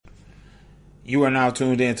You are now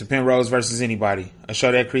tuned in to Penrose versus Anybody, a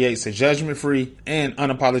show that creates a judgment-free and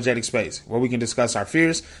unapologetic space where we can discuss our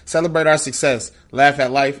fears, celebrate our success, laugh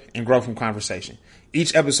at life, and grow from conversation.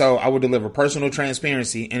 Each episode, I will deliver personal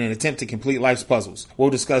transparency in an attempt to complete life's puzzles.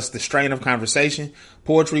 We'll discuss the strain of conversation,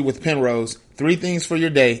 poetry with Penrose, 3 things for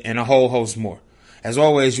your day, and a whole host more. As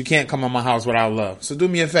always, you can't come on my house without love, so do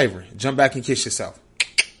me a favor, jump back and kiss yourself.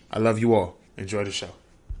 I love you all. Enjoy the show.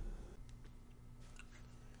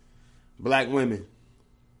 Black women,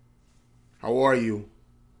 how are you?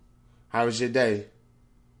 How was your day?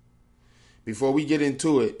 Before we get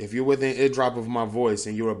into it, if you're within eardrop of my voice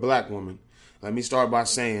and you're a black woman, let me start by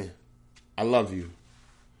saying, I love you.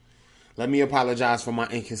 Let me apologize for my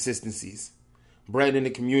inconsistencies. Bred in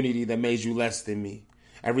a community that made you less than me.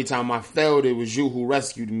 Every time I failed, it was you who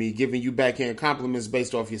rescued me, giving you backhand compliments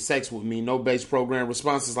based off your sex with me. No base program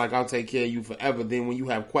responses like I'll take care of you forever. Then when you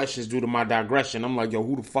have questions due to my digression, I'm like, yo,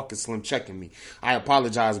 who the fuck is Slim checking me? I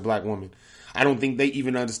apologize, black woman. I don't think they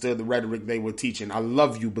even understood the rhetoric they were teaching. I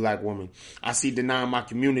love you, black woman. I see denying my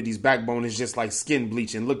community's backbone is just like skin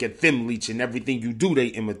bleaching. Look at them leeching. Everything you do, they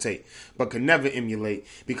imitate, but can never emulate.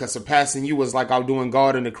 Because surpassing you is like outdoing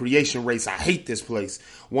God in the creation race. I hate this place.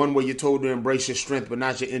 One where you're told to embrace your strength, but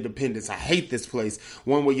not your independence. I hate this place.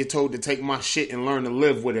 One where you're told to take my shit and learn to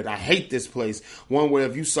live with it. I hate this place. One where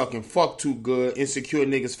if you sucking fuck too good, insecure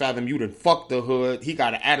niggas fathom you done fuck the hood. He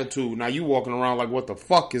got an attitude. Now you walking around like what the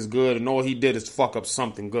fuck is good, and all he did is fuck up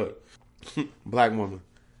something good. Black woman,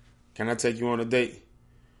 can I take you on a date?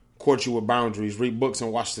 Court you with boundaries, read books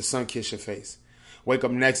and watch the sun kiss your face. Wake up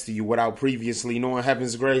next to you without previously knowing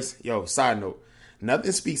heaven's grace. Yo, side note,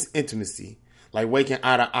 nothing speaks intimacy like waking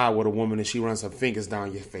eye to eye with a woman and she runs her fingers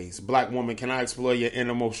down your face. Black woman, can I explore your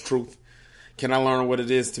innermost truth? Can I learn what it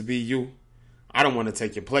is to be you? I don't want to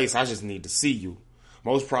take your place, I just need to see you.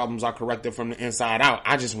 Most problems are corrected from the inside out.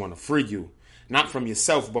 I just want to free you. Not from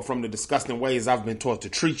yourself, but from the disgusting ways I've been taught to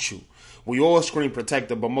treat you. We all scream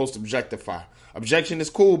protector, but most objectify. Objection is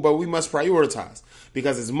cool, but we must prioritize.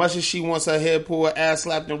 Because as much as she wants her head pulled, ass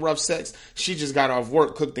slapped, and rough sex, she just got off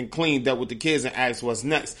work, cooked and cleaned, dealt with the kids, and asked what's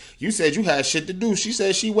next. You said you had shit to do. She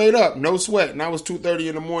said she wait up, no sweat. Now it's 2:30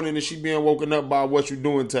 in the morning and she being woken up by what you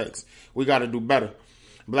doing text. We got to do better.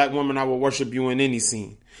 Black woman, I will worship you in any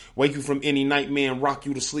scene. Wake you from any nightmare and rock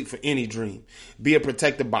you to sleep for any dream. Be a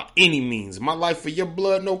protector by any means. My life for your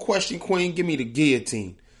blood, no question, queen. Give me the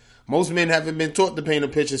guillotine. Most men haven't been taught to paint a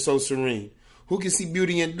picture so serene. Who can see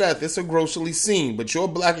beauty in death? It's a grossly seen. But you're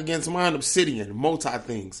black against mine, obsidian, multi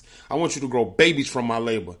things. I want you to grow babies from my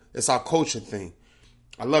labor. It's our culture thing.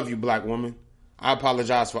 I love you, black woman. I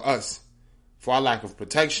apologize for us. For our lack of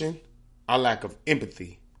protection, our lack of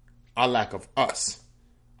empathy, our lack of us.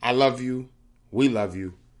 I love you. We love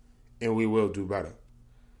you. And we will do better.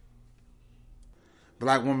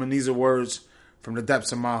 Black woman, these are words from the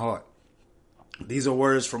depths of my heart. These are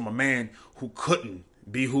words from a man who couldn't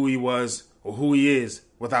be who he was or who he is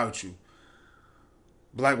without you.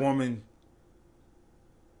 Black woman,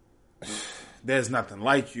 there's nothing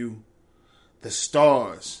like you. The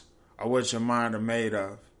stars are what your mind are made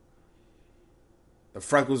of. The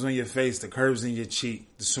freckles on your face, the curves in your cheek,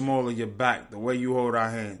 the small of your back, the way you hold our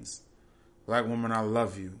hands. Black woman, I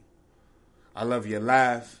love you. I love your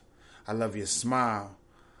laugh. I love your smile.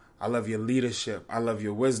 I love your leadership. I love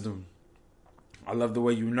your wisdom. I love the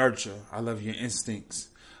way you nurture. I love your instincts.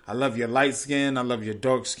 I love your light skin. I love your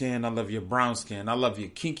dark skin. I love your brown skin. I love your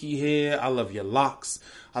kinky hair. I love your locks.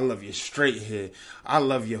 I love your straight hair. I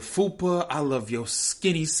love your fupa. I love your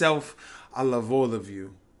skinny self. I love all of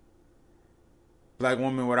you. Black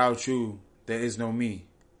woman, without you, there is no me.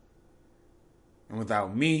 And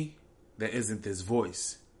without me, there isn't this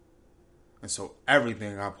voice. And so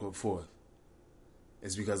everything I put forth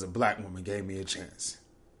is because a black woman gave me a chance.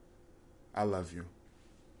 I love you.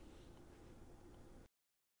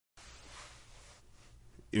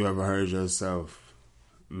 You ever heard yourself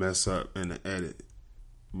mess up in the edit,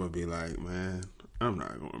 but be like, man, I'm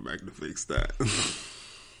not going back to fix that.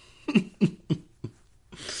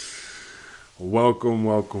 Welcome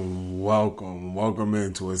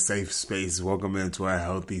into a safe space. Welcome into a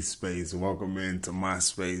healthy space. Welcome into my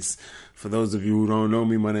space. For those of you who don't know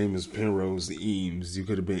me, my name is Penrose Eames. You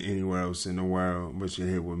could have been anywhere else in the world, but you're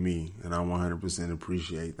here with me, and I 100%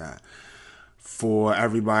 appreciate that. For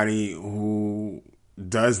everybody who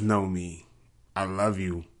does know me, I love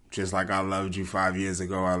you. Just like I loved you 5 years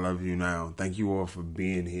ago, I love you now. Thank you all for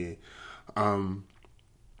being here.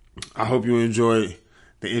 I hope you enjoy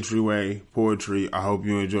the entryway poetry. I hope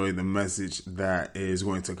you enjoy the message that is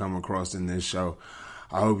going to come across in this show.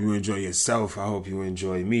 I hope you enjoy yourself. I hope you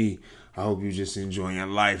enjoy me. I hope you just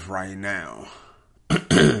enjoying life right now.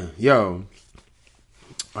 Yo,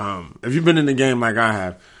 If you've been in the game like I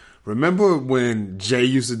have, remember when Jay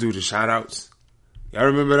used to do the shout outs? Y'all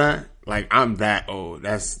remember that? Like, I'm that old.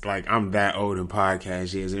 I'm that old in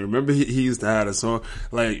podcast years. And remember he used to have a song,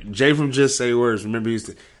 like Jay from Just Say Words. Remember he used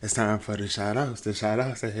to, it's time for the shout outs.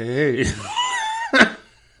 Say, hey.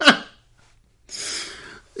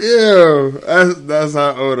 Yeah, that's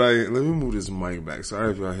how old I am. Let me move this mic back.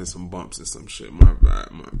 Sorry if y'all hear some bumps and some shit. My bad.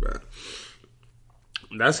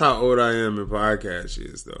 That's how old I am in podcast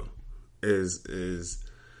years, though. Is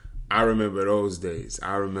I remember those days.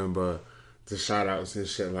 I remember the shout outs and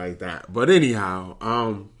shit like that. But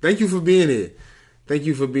anyhow, thank you for being here. Thank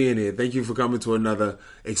you for coming to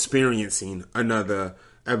experiencing another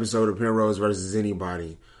episode of Penrose versus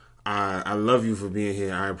Anybody. I love you for being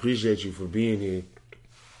here. I appreciate you for being here.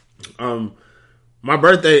 My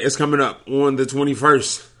birthday is coming up on the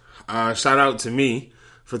 21st. Shout out to me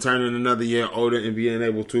for turning another year older and being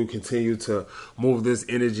able to continue to move this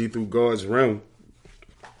energy through God's realm.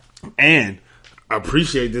 And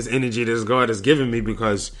appreciate this energy that God has given me,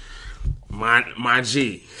 because my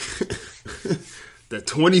G, the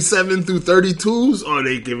 27 through 32s, oh,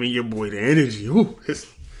 they giving your boy the energy. Ooh, it's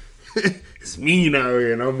mean out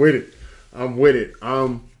here, and I'm with it.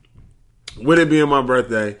 With it being my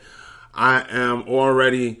birthday, I am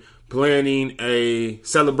already planning a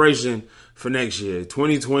celebration for next year.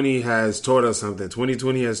 2020 has taught us something.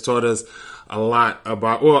 2020 has taught us a lot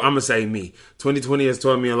about, well, I'm going to say me. 2020 has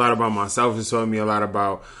taught me a lot about myself. It's taught me a lot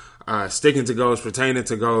about sticking to goals, pertaining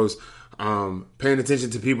to goals, paying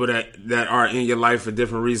attention to people that are in your life for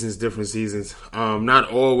different reasons, different seasons. Not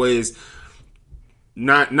always,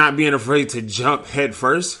 not being afraid to jump head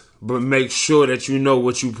first, but make sure that you know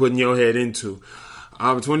what you putting your head into.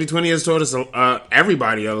 2020 has taught us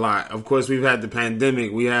everybody a lot. Of course, we've had the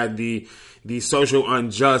pandemic. We had the social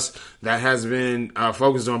unjust that has been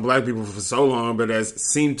focused on black people for so long, but has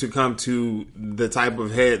seemed to come to the type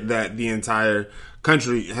of head that the entire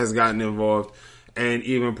country has gotten involved, and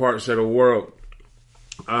even parts of the world.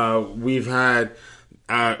 We've had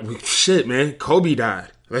man, Kobe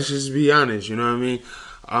died. Let's just be honest. You know what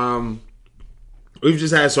I mean? We've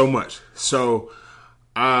just had so much. So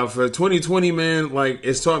for 2020, man, like,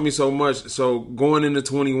 it's taught me so much. So going into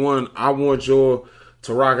 21, I want y'all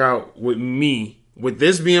to rock out with me. With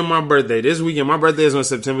this being my birthday, this weekend, my birthday is on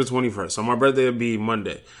September 21st. So my birthday will be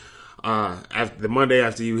Monday. The Monday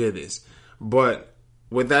after you hear this. But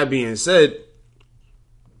with that being said,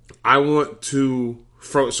 I want to,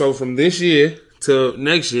 so from this year to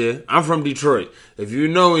next year, I'm from Detroit. If you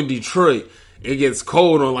know, in Detroit, it gets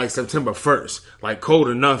cold on like September 1st. Like, cold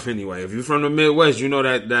enough anyway. If you're from the Midwest, you know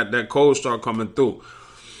that cold start coming through.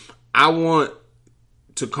 I want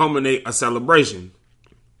to culminate a celebration.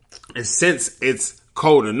 And since it's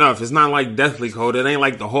cold enough, it's not like deathly cold. It ain't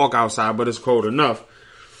like the Hawk outside, but it's cold enough.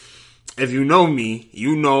 If you know me,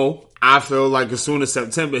 you know I feel like as soon as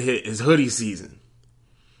September hit, it's hoodie season.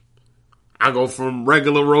 I go from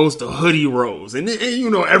regular rose to hoodie rose. And you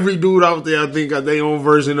know, every dude out there, I think, got their own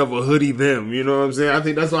version of a hoodie them. You know what I'm saying? I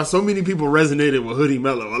think that's why so many people resonated with Hoodie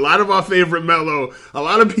Mellow. A lot of people's favorite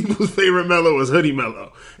mellow was Hoodie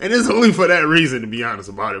Mellow. And it's only for that reason, to be honest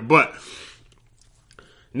about it. But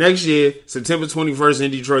next year, September 21st in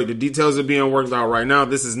Detroit, the details are being worked out right now.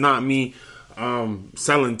 This is not me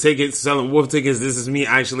selling wolf tickets. This is me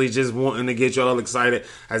actually just wanting to get y'all excited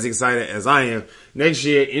as I am. Next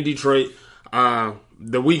year in Detroit,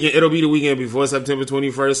 the weekend, it'll be the weekend before September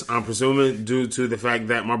 21st. I'm presuming, due to the fact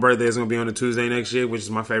that my birthday is going to be on a Tuesday next year, which is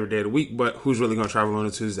my favorite day of the week. But who's really going to travel on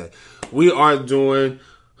a Tuesday? We are doing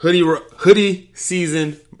hoodie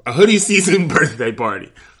season birthday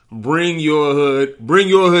party. Bring your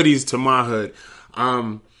hoodies to my hood.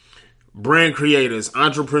 Brand creators,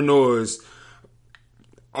 entrepreneurs,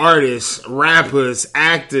 artists, rappers,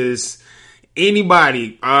 actors,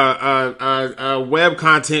 anybody, web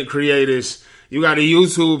content creators. You got a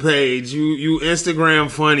YouTube page, you Instagram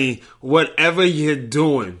funny, whatever you're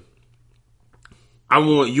doing. I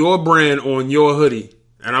want your brand on your hoodie.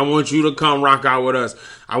 And I want you to come rock out with us.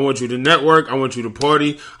 I want you to network. I want you to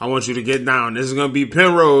party. I want you to get down. This is going to be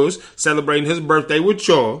Penrose celebrating his birthday with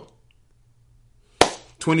y'all.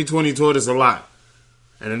 2020 taught us a lot.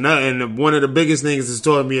 And one of the biggest things it's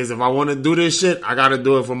taught me is, if I want to do this shit, I got to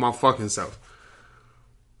do it for my fucking self.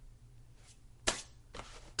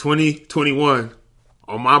 2021,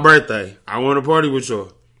 on my birthday, I want to party with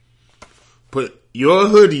y'all. Put your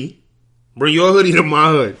hoodie, bring your hoodie to my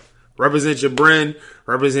hood. Represent your brand,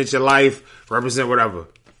 represent your life, represent whatever.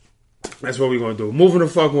 That's what we're going to do. Moving the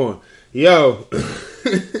fuck on. Yo.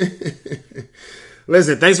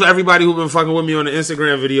 Listen, thanks for everybody who's been fucking with me on the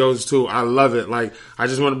Instagram videos too. I love it. Like, I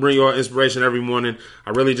just want to bring you all inspiration every morning.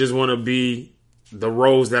 I really just want to be the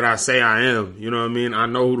Rose that I say I am. You know what I mean? I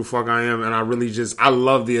know who the fuck I am, and I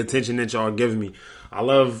love the attention that y'all give me. I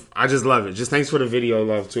just love it. Just thanks for the video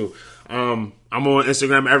love too. I'm on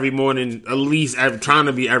Instagram every morning, at least trying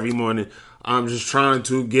to be every morning. I'm just trying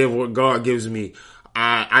to give what God gives me.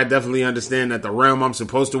 I definitely understand that the realm I'm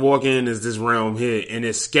supposed to walk in is this realm here. And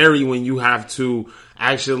it's scary when you have to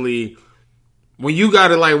when you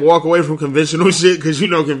gotta like walk away from conventional shit, because you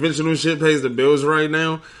know conventional shit pays the bills right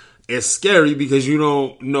now. It's scary because you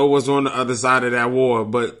don't know what's on the other side of that wall,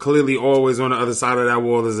 but clearly always on the other side of that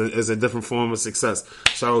wall is a different form of success.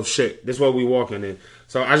 So shit, this is what we walking in.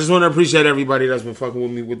 So I just want to appreciate everybody that's been fucking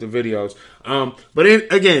with me with the videos. But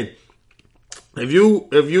again, if you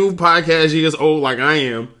podcast years old like I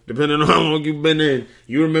am, depending on how long you've been in,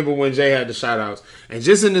 you remember when Jay had the shout outs. And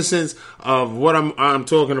just in the sense of what I'm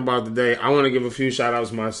talking about today, I want to give a few shout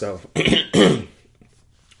outs myself.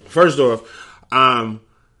 First off,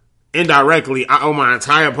 indirectly, I owe my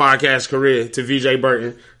entire podcast career to VJ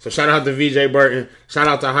Burton. So shout out to VJ Burton. Shout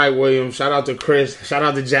out to Hype Williams. Shout out to Chris. Shout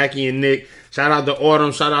out to Jackie and Nick. Shout out to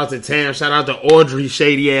Autumn. Shout out to Tam. Shout out to Audrey,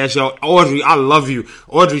 shady ass, yo. Audrey, I love you.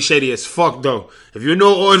 Audrey, shady as fuck, though. If you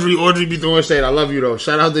know Audrey be throwing shade. I love you, though.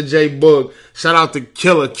 Shout out to Jay Boog. Shout out to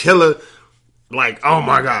Killer. Like, oh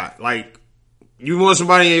my God. Like, you want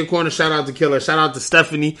somebody in your corner, shout out to Killer. Shout out to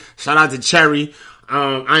Stephanie. Shout out to Cherry.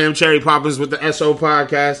 I am Cherry Poppins with the SO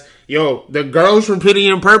podcast. Yo, the girls from Pretty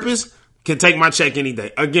and Purpose can take my check any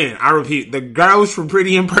day. Again, I repeat, the girls from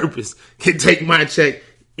Pretty and Purpose can take my check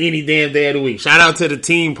any damn day of the week. Shout out to the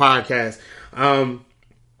team podcast.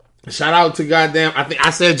 Shout out to goddamn, I think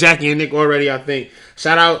I said Jackie and Nick already, I think.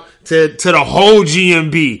 Shout out to the whole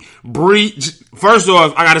GMB. Bree, first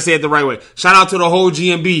off, I gotta say it the right way. Shout out to the whole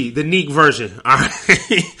GMB, the Neek version. All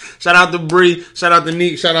right. Shout out to Bree. Shout out to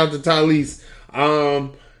Neek. Shout out to Talise.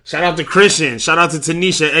 Shout out to Christian. Shout out to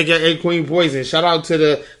Tanisha, aka Queen Poison. Shout out to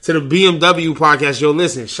the BMW podcast. Yo,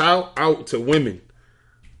 listen, shout out to women.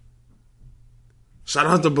 Shout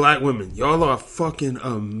out to black women. Y'all are fucking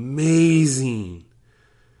amazing.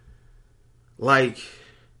 Like,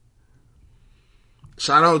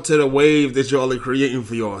 shout out to the wave that y'all are creating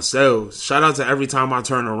for yourselves. Shout out to every time I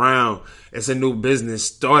turn around, it's a new business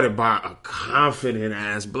started by a confident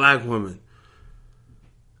ass black woman.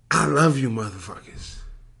 I love you, motherfuckers.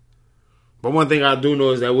 But one thing I do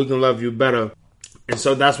know is that we can love you better. And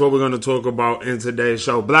so that's what we're going to talk about in today's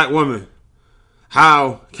show. Black women,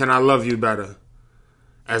 how can I love you better?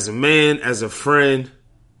 As a man, as a friend,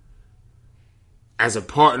 as a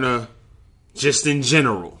partner, just in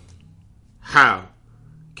general. How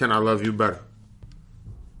can I love you better?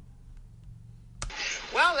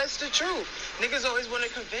 Well, that's the truth. Niggas always want to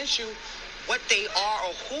convince you what they are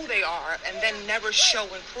or who they are and then never show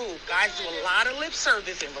and prove. Guys do a lot of lip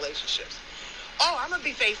service in relationships. Oh, I'm going to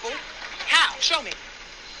be faithful. How? Show me.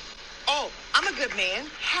 Oh, I'm a good man.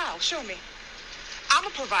 How? Show me. I'm a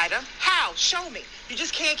provider. How? Show me. You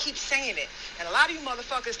just can't keep saying it. And a lot of you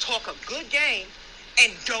motherfuckers talk a good game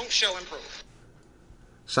and don't show and prove.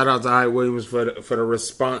 Shout out to Hype Williams for the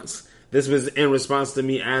response. This was in response to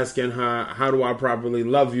me asking her, how do I properly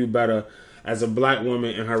love you better as a black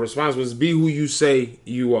woman? And her response was, be who you say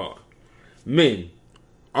you are. Men,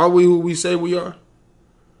 are we who we say we are?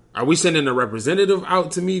 Are we sending a representative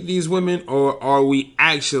out to meet these women, or are we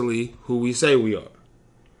actually who we say we are?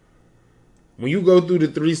 When you go through the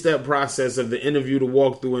 3-step process of the interview, the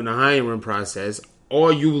walkthrough, and the hiring process,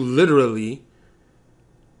 are you literally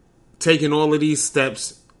taking all of these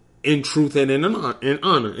steps in truth and in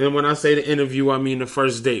honor? And when I say the interview, I mean the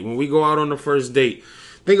first date. When we go out on the first date,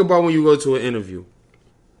 think about when you go to an interview.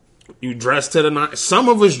 You dress to the nine. Some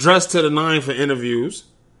of us dress to the nine for interviews.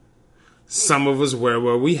 Some of us wear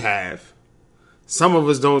what we have. Some of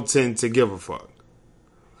us don't tend to give a fuck.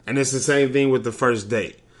 And it's the same thing with the first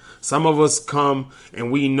date. Some of us come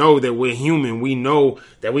and we know that we're human. We know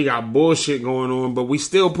that we got bullshit going on, but we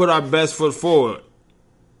still put our best foot forward.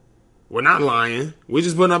 We're not lying. We're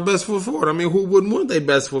just putting our best foot forward. I mean, who wouldn't want their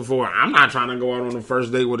best foot forward? I'm not trying to go out on the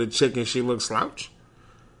first date with a chick and she looks slouch.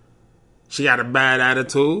 She got a bad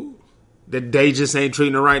attitude. The day just ain't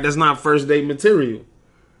treating her right. That's not first date material.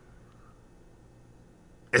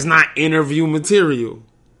 It's not interview material.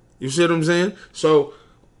 You see what I'm saying? So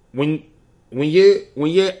when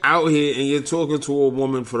you're out here and you're talking to a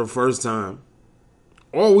woman for the first time,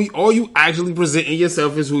 all you actually presenting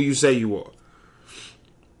yourself is who you say you are.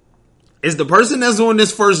 Is the person that's on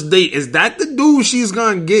this first date, is that the dude she's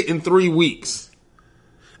gonna get in 3 weeks?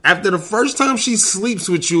 After the first time she sleeps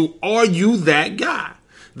with you, are you that guy?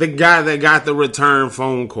 The guy that got the return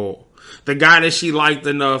phone call. The guy that she liked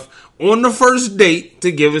enough on the first date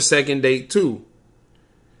to give a second date to.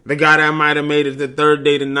 The guy that might have made it the third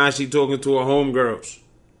date and now she talking to her homegirls.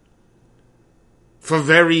 For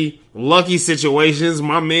very lucky situations,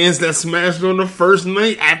 my mans that smashed on the first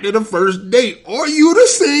night after the first date. Are you the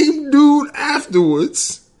same dude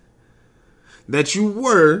afterwards that you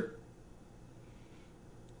were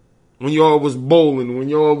when y'all was bowling, when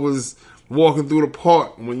y'all was walking through the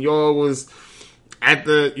park, when y'all was at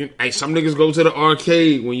the, some niggas go to the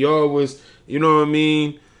arcade, when y'all was, you know what I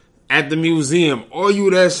mean, at the museum? Are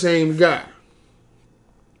you that same guy?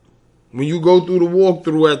 When you go through the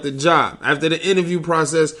walkthrough at the job, after the interview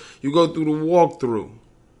process, you go through the walkthrough.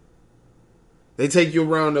 They take you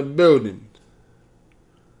around the building.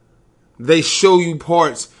 They show you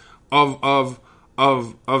parts of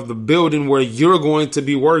the building where you're going to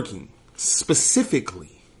be working,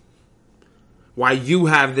 specifically. Why you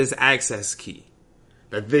have this access key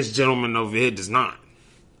that this gentleman over here does not.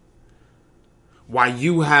 Why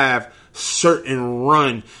you have certain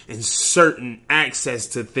run and certain access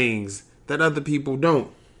to things that other people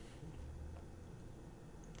don't.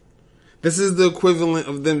 This is the equivalent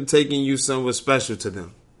of them taking you somewhere special to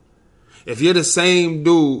them. If you're the same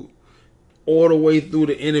dude all the way through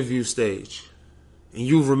the interview stage and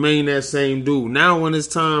you've remained that same dude, now when it's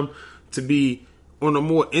time to be on a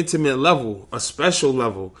more intimate level, a special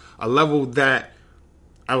level, a level that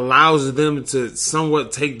allows them to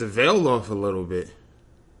somewhat take the veil off a little bit.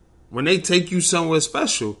 When they take you somewhere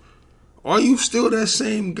special, are you still that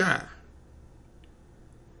same guy?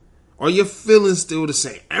 Are your feelings still the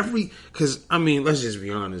same? Because, let's just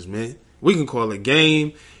be honest, man. We can call it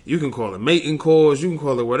game. You can call it mating calls. You can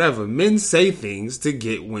call it whatever. Men say things to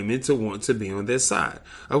get women to want to be on their side.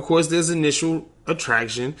 Of course, there's initial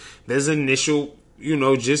attraction. There's initial,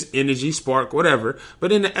 just energy, spark, whatever.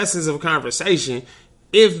 But in the essence of conversation,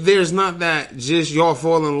 if there's not that just y'all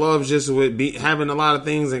fall in love just with having a lot of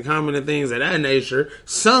things in common and things of that nature,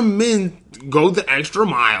 some men go the extra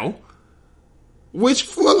mile, which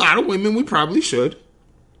for a lot of women we probably should,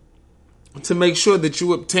 to make sure that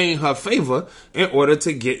you obtain her favor in order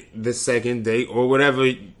to get the second date or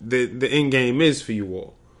whatever the end game is for you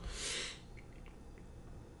all.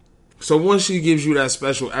 So once she gives you that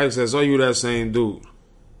special access, are you that same dude?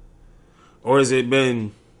 Or has it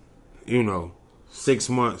been, 6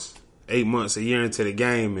 months, 8 months, a year into the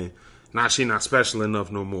game, and now she not special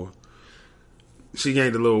enough no more? She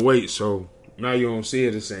gained a little weight, so now you don't see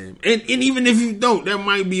her the same. And even if you don't, that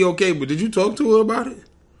might be okay, but did you talk to her about it?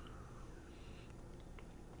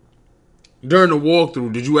 During the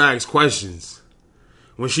walkthrough, did you ask questions?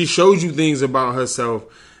 When she showed you things about herself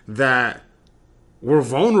that were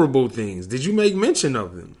vulnerable things, did you make mention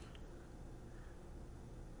of them?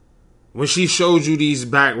 When she showed you these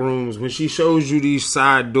back rooms, when she showed you these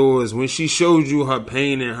side doors, when she showed you her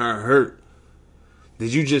pain and her hurt,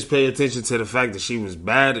 did you just pay attention to the fact that she was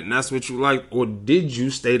bad and that's what you liked? Or did you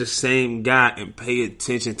stay the same guy and pay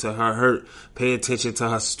attention to her hurt, pay attention to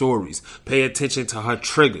her stories, pay attention to her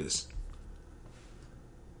triggers?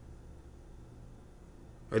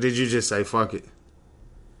 Or did you just say, fuck it?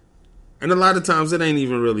 And a lot of times it ain't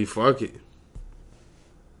even really fuck it.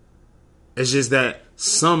 It's just that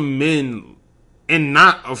some men, and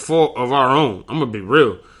not a fault of our own, I'm going to be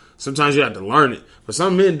real. Sometimes you have to learn it. But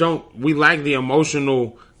some men we lack the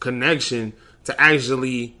emotional connection to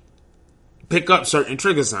actually pick up certain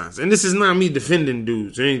trigger signs. And this is not me defending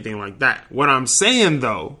dudes or anything like that. What I'm saying,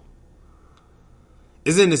 though,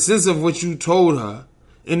 is in the sense of what you told her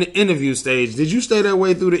in the interview stage. Did you stay that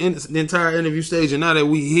way through the entire interview stage? And now that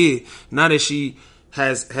we here, now that she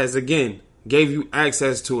has again gave you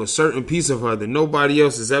access to a certain piece of her that nobody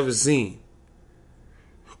else has ever seen,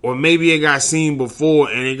 or maybe it got seen before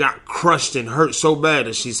and it got crushed and hurt so bad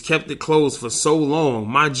that she's kept it closed for so long,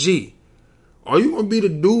 my G, are you going to be the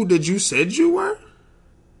dude that you said you were?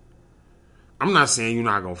 I'm not saying you're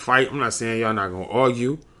not going to fight. I'm not saying y'all not going to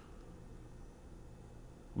argue.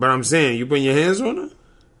 But I'm saying you putting your hands on her?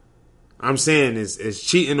 I'm saying is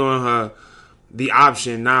cheating on her the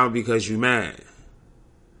option now because you mad?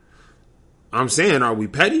 I'm saying, are we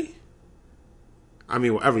petty? I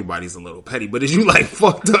mean, well, everybody's a little petty, but is you like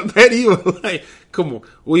fucked up petty? Or like, come on,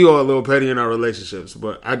 we all a little petty in our relationships,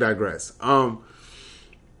 but I digress.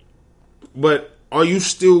 But are you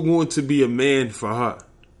still going to be a man for her?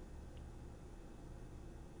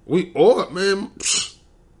 We all, man.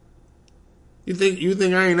 You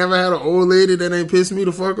think I ain't never had an old lady that ain't pissed me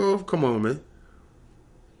the fuck off? Come on, man.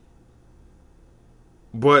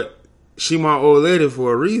 But she my old lady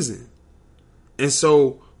for a reason. And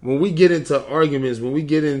so when we get into arguments, when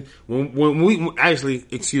we actually,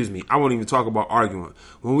 excuse me, I won't even talk about arguing.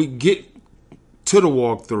 When we get to the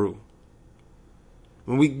walkthrough,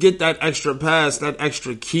 when we get that extra pass, that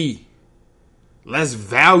extra key, let's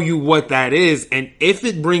value what that is. And if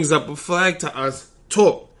it brings up a flag to us,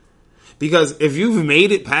 talk. Because if you've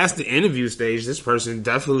made it past the interview stage, this person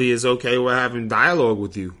definitely is okay with having dialogue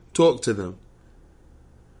with you. Talk to them.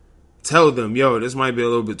 Tell them, yo, this might be a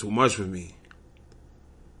little bit too much for me.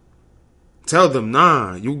 Tell them,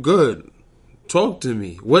 nah, you good. Talk to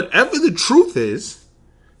me. Whatever the truth is,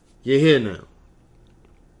 you're here now.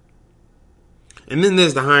 And then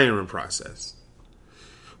there's the hiring process.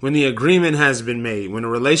 When the agreement has been made, when a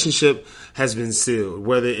relationship has been sealed,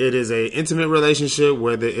 whether it is an intimate relationship,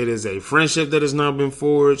 whether it is a friendship that has now been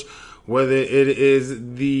forged, whether it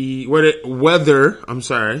is the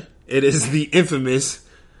infamous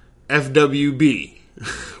FWB,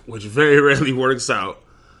 which very rarely works out.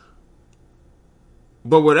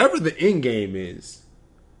 But whatever the end game is,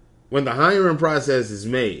 when the hiring process is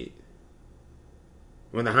made,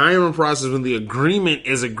 when the agreement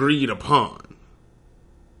is agreed upon,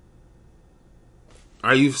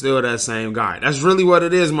 are you still that same guy? That's really what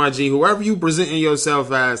it is, my G. Whoever you presenting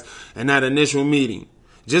yourself as in that initial meeting,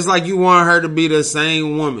 just like you want her to be the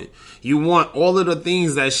same woman, you want all of the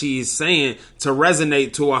things that she is saying to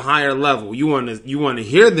resonate to a higher level. You want to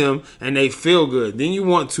hear them and they feel good. Then you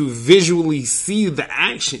want to visually see the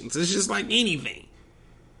actions. It's just like anything.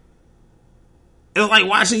 It's like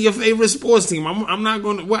watching your favorite sports team. I'm not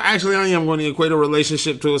going to. Well, actually, I am going to equate a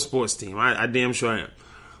relationship to a sports team. I damn sure am.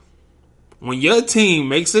 When your team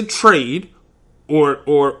makes a trade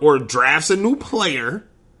or drafts a new player,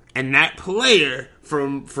 and that player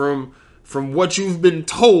from what you've been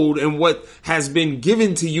told and what has been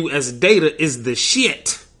given to you as data is the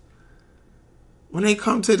shit, when they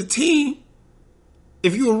come to the team,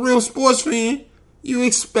 if you're a real sports fan, you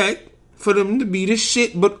expect for them to be the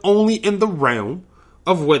shit, but only in the realm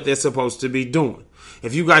of what they're supposed to be doing.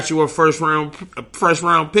 If you got you a first round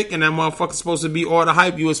pick and that motherfucker's supposed to be all the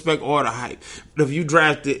hype, you expect all the hype. But if you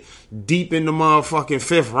draft it deep in the motherfucking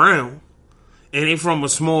 5th round and they from a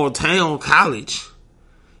small town college,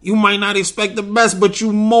 you might not expect the best, but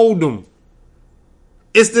you mold them.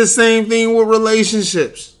 It's the same thing with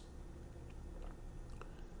relationships.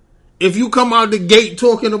 If you come out the gate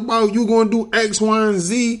talking about you going to do X, Y, and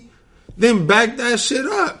Z, then back that shit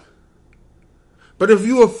up. But if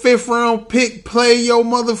you a 5th round pick, play your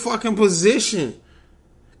motherfucking position.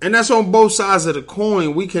 And that's on both sides of the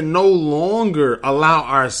coin. We can no longer allow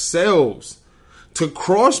ourselves to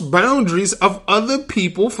cross boundaries of other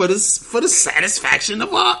people for the satisfaction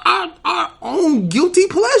of our own guilty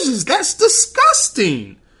pleasures. That's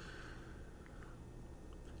disgusting.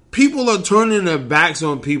 People are turning their backs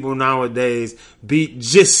on people nowadays.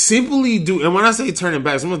 Just simply do. And when I say turning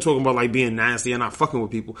backs, I'm not talking about like being nasty and not fucking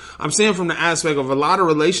with people. I'm saying from the aspect of a lot of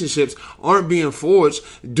relationships aren't being forged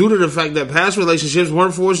due to the fact that past relationships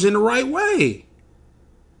weren't forged in the right way.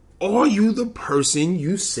 Are you the person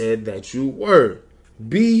you said that you were?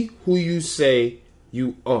 Be who you say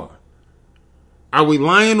you are. Are we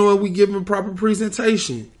lying or are we giving proper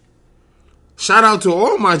presentation? Shout out to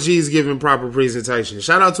all my G's giving proper presentation.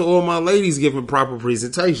 Shout out to all my ladies giving proper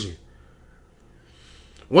presentation.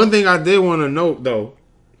 One thing I did want to note, though,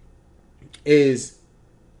 is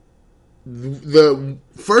the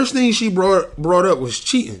first thing she brought up was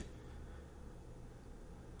cheating.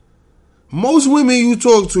 Most women you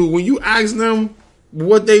talk to, when you ask them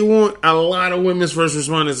what they want, a lot of women's first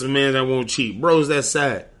response is a man that won't cheat. Bros, that's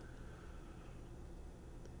sad.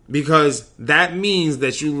 Because that means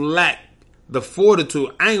that you lack the fortitude.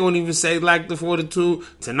 I ain't gonna even say lack the fortitude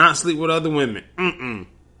to not sleep with other women.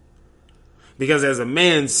 Because as a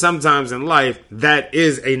man, sometimes in life, that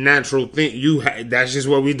is a natural thing. That's just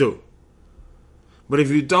what we do. But if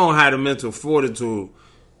you don't have the mental fortitude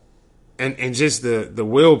and just the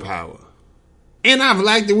willpower, and I've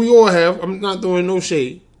lacked it, we all have, I'm not throwing no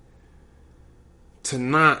shade, to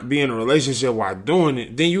not be in a relationship while doing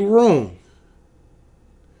it, then you wrong.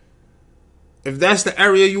 If that's the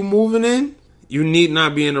area you moving in, you need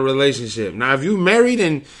not be in a relationship. Now, if you married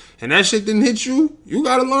and that shit didn't hit you, you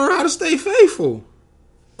got to learn how to stay faithful.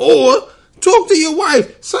 Or talk to your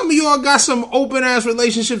wife. Some of y'all got some open-ass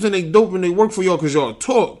relationships and they dope and they work for y'all because y'all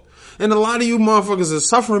talk. And a lot of you motherfuckers are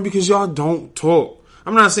suffering because y'all don't talk.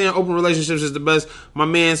 I'm not saying open relationships is the best. My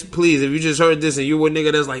mans, please, if you just heard this and you a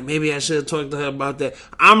nigga that's like, maybe I should have talked to her about that.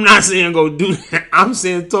 I'm not saying go do that. I'm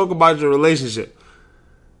saying talk about your relationship.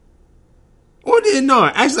 Or did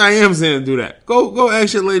not. Actually, I am saying do that. Go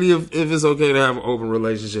ask your lady if it's okay to have an open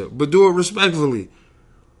relationship. But do it respectfully.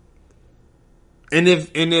 And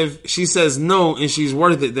if she says no and she's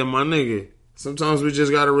worth it, then my nigga, sometimes we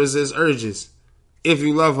just gotta resist urges. If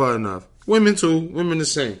you love her enough. Women too. Women the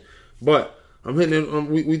same. But I'm hitting it,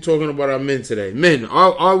 we talking about our men today. Men,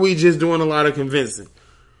 are we just doing a lot of convincing?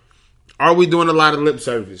 Are we doing a lot of lip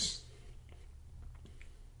service?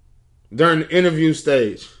 During the interview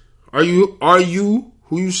stage. Are you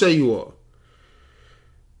who you say you are?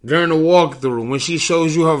 During the walkthrough, when she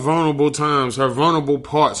shows you her vulnerable times, her vulnerable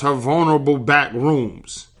parts, her vulnerable back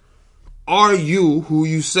rooms. Are you who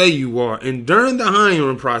you say you are? And during the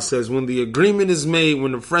hiring process, when the agreement is made,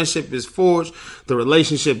 when the friendship is forged, the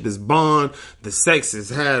relationship is bond, the sex is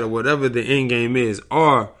had, or whatever the end game is,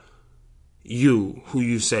 are you who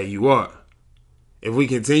you say you are? If we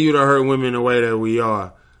continue to hurt women the way that we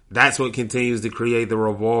are, that's what continues to create the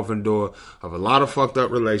revolving door of a lot of fucked up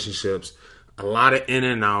relationships, a lot of in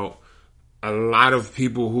and out, a lot of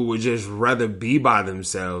people who would just rather be by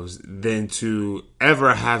themselves than to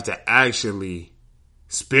ever have to actually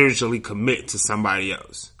spiritually commit to somebody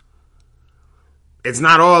else. It's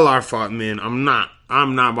not all our fault, man. I'm not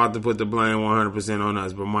about to put the blame 100% on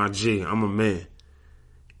us, but my G, I'm a man.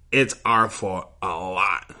 It's our fault a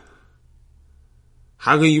lot.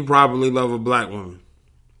 How can you properly love a black woman?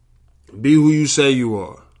 Be who you say you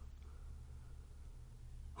are.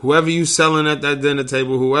 Whoever you selling at that dinner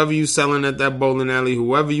table, whoever you selling at that bowling alley,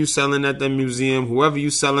 whoever you selling at that museum, whoever you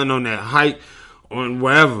selling on that hike, on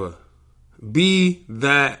wherever, be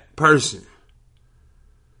that person.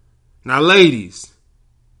 Now, ladies,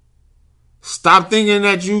 stop thinking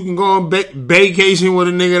that you can go on vacation with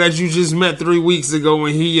a nigga that you just met 3 weeks ago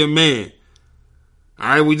and he your man. All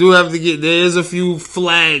right, we do have to there is a few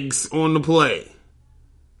flags on the play.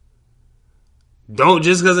 Don't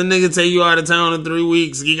just because a nigga take you out of town in 3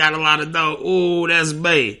 weeks, you got a lot of dough. Ooh, that's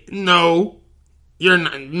bae. No. You're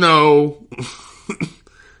not. No.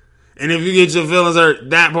 And if you get your feelings hurt,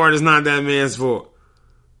 that part is not that man's fault.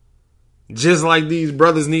 Just like these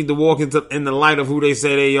brothers need to walk in the light of who they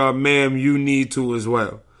say they are, ma'am, you need to as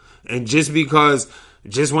well. And just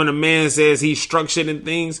when a man says he's structured in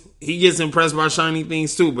things, he gets impressed by shiny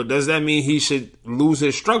things too. But does that mean he should lose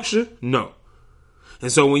his structure? No.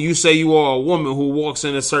 And so when you say you are a woman who walks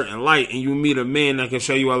in a certain light and you meet a man that can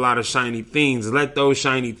show you a lot of shiny things, let those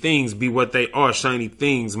shiny things be what they are, shiny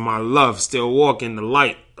things. My love, still walk in the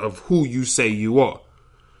light of who you say you are.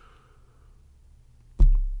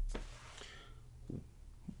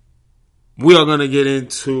 We are going to get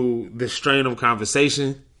into the strain of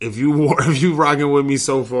conversation. If you rocking with me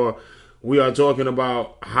so far, we are talking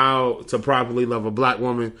about how to properly love a black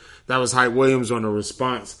woman. That was Hype Williams on the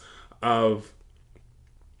response of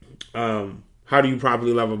how do you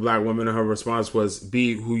properly love a black woman? And her response was,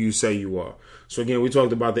 be who you say you are. So again, we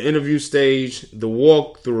talked about the interview stage, the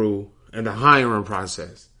walkthrough, and the hiring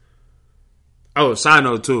process. Oh, side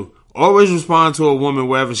note too. Always respond to a woman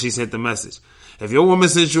wherever she sent the message. If your woman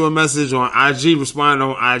sent you a message on IG, respond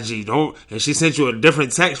on IG. And she sent you a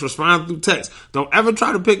different text, respond through text. Don't ever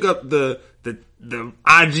try to pick up the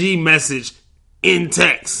IG message in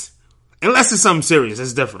text. Unless it's something serious,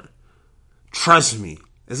 it's different. Trust me.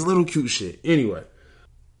 It's a little cute shit. Anyway,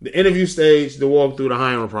 the interview stage, the walkthrough, the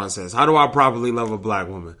hiring process. How do I properly love a black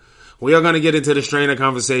woman? We are going to get into the strain of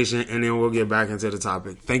conversation and then we'll get back into the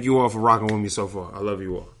topic. Thank you all for rocking with me so far. I love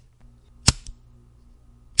you all.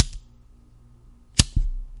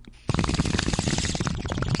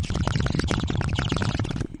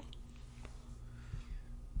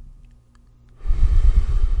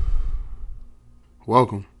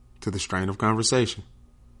 Welcome to the Strain of Conversation.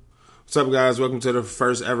 What's up, guys? Welcome to the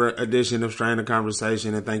first ever edition of Strain of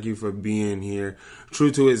Conversation, and thank you for being here.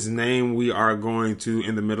 True to its name, we are going to,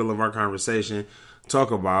 in the middle of our conversation,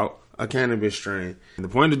 talk about a cannabis strain. And the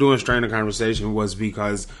point of doing Strain of Conversation was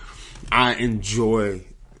because I enjoy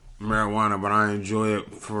marijuana, but I enjoy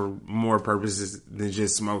it for more purposes than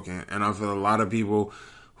just smoking. And I feel a lot of people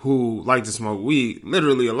who like to smoke weed,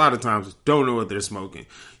 literally a lot of times don't know what they're smoking.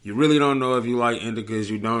 You really don't know if you like indicas.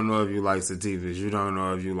 You don't know if you like sativas. You don't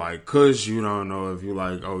know if you like Kush. You don't know if you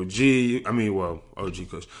like OG. OG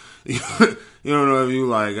Kush. You don't know if you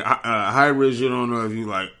like hybrids. You don't know if you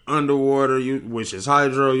like underwater, which is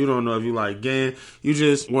hydro. You don't know if you like GAN. You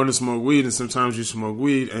just want to smoke weed, and sometimes you smoke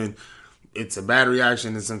weed, and it's a bad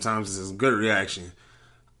reaction, and sometimes it's a good reaction.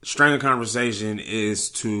 Strain of Conversation is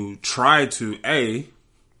to try to, A,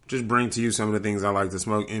 just bring to you some of the things I like to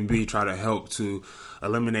smoke, and B, try to help to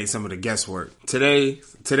eliminate some of the guesswork. Today's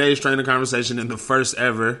Strain of Conversation, and the first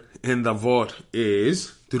ever in the vault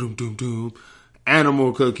is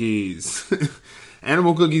animal cookies.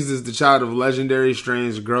 Animal Cookies is the child of legendary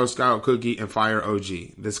strains Girl Scout Cookie and Fire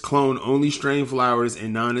OG. This clone only strain flowers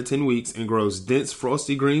in 9 to 10 weeks and grows dense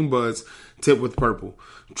frosty green buds tipped with purple.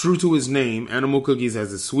 True to its name, Animal Cookies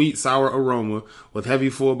has a sweet, sour aroma with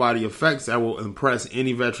heavy full body effects that will impress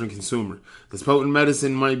any veteran consumer. This potent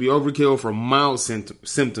medicine might be overkill for mild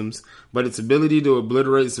symptoms, but its ability to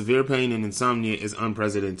obliterate severe pain and insomnia is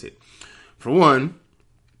unprecedented. For one,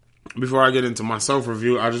 before I get into my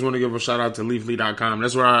self-review, I just want to give a shout out to Leafly.com.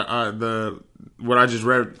 That's where what I just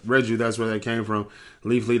read you, that's where that came from,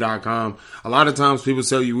 Leafly.com. A lot of times people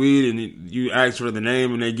sell you weed and you ask for the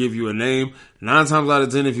name and they give you a name. 9 times out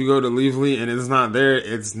of 10, if you go to Leafly and it's not there,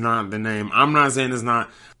 it's not the name. I'm not saying it's not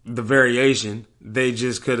the variation. They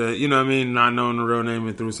just could have, not known the real name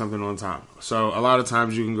and threw something on top. So a lot of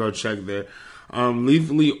times you can go check there.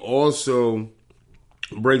 Leafly also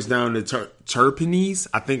breaks down the terpenes.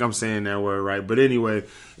 I think I'm saying that word right. But anyway,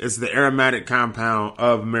 it's the aromatic compound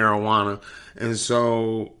of marijuana. And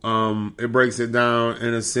so it breaks it down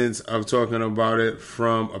in a sense of talking about it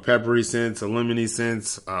from a peppery sense, a lemony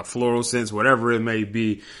sense, a floral sense, whatever it may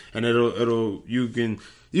be. And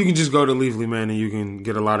you can just go to Leafly, man, and you can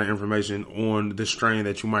get a lot of information on the strain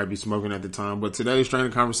that you might be smoking at the time. But today's strain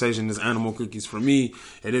of conversation is Animal Cookies. For me,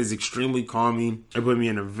 it is extremely calming. It put me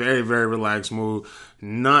in a very, very relaxed mood.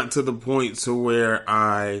 Not to the point to where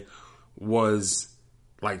I was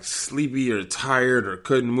like sleepy or tired or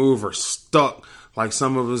couldn't move or stuck like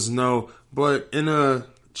some of us know, but in a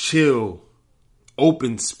chill,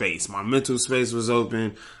 open space. My mental space was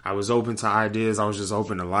open. I was open to ideas. I was just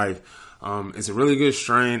open to life. It's a really good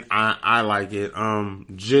strain. I like it.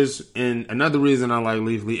 And another reason I like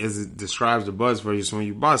Leafly is it describes the buzz for you. So when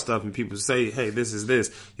you buy stuff and people say, hey, this is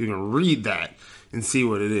this, you can read that and see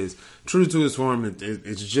what it is. True to its form,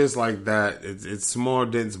 it's just like that. It's small,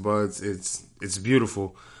 dense buds. It's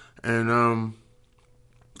beautiful. And,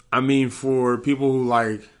 for people who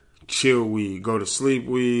like chill weed, go to sleep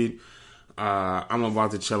weed, I'm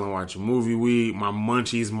about to chill and watch a movie weed. My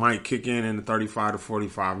munchies might kick in the 35 to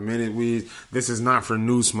 45 minute weed. This is not for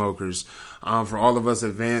new smokers. For all of us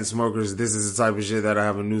advanced smokers, this is the type of shit that I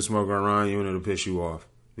have a new smoker around you and it'll piss you off.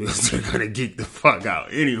 Because they're going to geek the fuck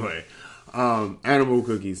out. Anyway, Animal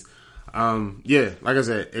Cookies. Like I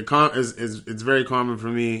said, it's very common for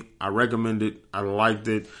me. I recommend it. I liked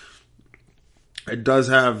it. It does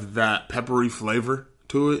have that peppery flavor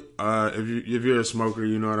to it. If you're a smoker,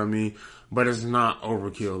 you know what I mean. But it's not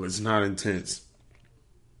overkill. It's not intense.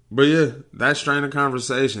 But yeah, that strain of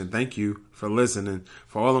conversation. Thank you for listening.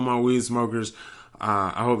 For all of my weed smokers,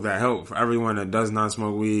 I hope that helped. For everyone that does not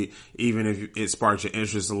smoke weed, even if it sparks your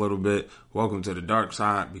interest a little bit, welcome to the dark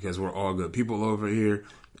side because we're all good people over here.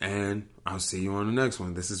 And I'll see you on the next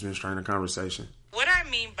one. This has been Strain of Conversation. What I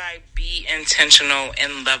mean by be intentional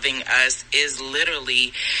in loving us is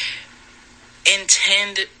literally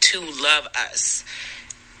intend to love us.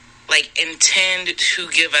 Like, intend to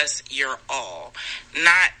give us your all,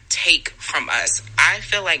 not take from us. I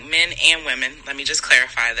feel like men and women, let me just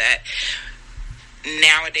clarify that,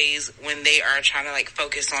 nowadays when they are trying to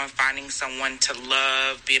focus on finding someone to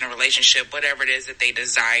love, be in a relationship, whatever it is that they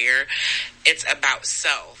desire, it's about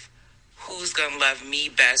self. Who's gonna love me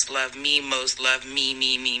best, love me most, love me,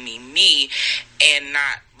 and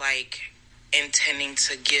not intending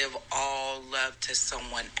to give all love to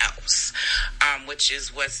someone else, which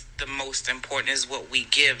is what's the most important, is what we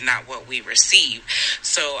give, not what we receive.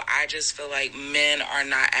 So I just feel like men are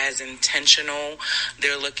not as intentional.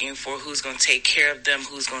 They're looking for who's going to take care of them,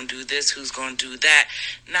 who's going to do this, who's going to do that,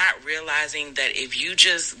 not realizing that if you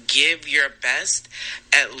just give your best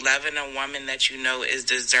at loving a woman that you know is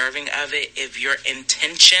deserving of it, if your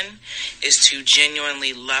intention is to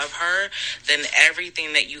genuinely love her, then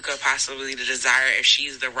everything that you could possibly desire, if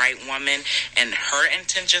she's the right woman and her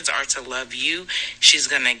intentions are to love you, she's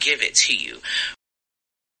going to give it to you.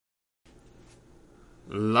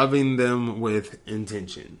 Loving them with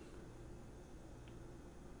intention.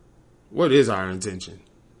 What is our intention?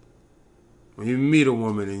 When you meet a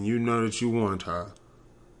woman and you know that you want her,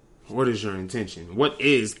 what is your intention? What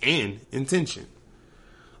is an intention?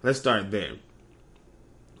 Let's start there.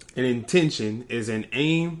 An intention is an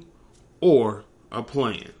aim or a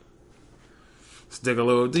plan. Let's dig a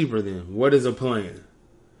little deeper then. What is a plan?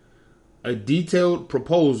 A detailed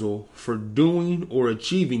proposal for doing or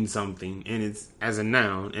achieving something, and it's as a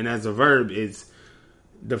noun, and as a verb, it's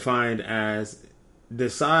defined as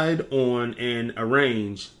decide on and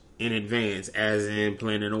arrange in advance, as in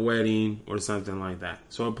planning a wedding or something like that.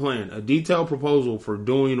 So a plan, a detailed proposal for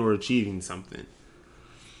doing or achieving something.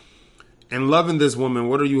 And loving this woman,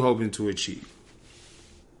 what are you hoping to achieve?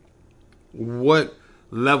 What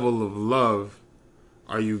level of love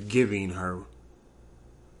are you giving her?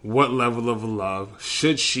 What level of love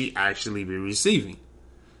should she actually be receiving?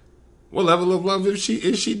 What level of love is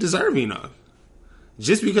she deserving of?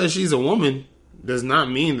 Just because she's a woman does not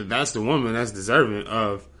mean that that's the woman that's deserving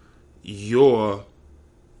of your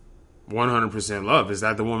 100% love. Is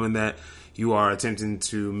that the woman that you are attempting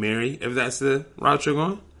to marry, if that's the route you're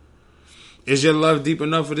going? Is your love deep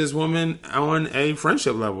enough for this woman on a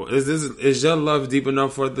friendship level? Is your love deep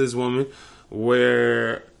enough for this woman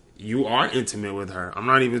where you are intimate with her? I'm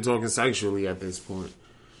not even talking sexually at this point.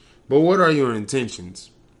 But what are your intentions?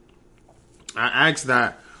 I ask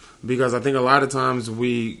that because I think a lot of times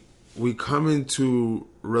we come into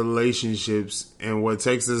relationships and what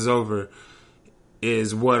takes us over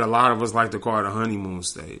is what a lot of us like to call the honeymoon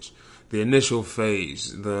stage. The initial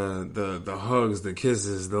phase, the hugs, the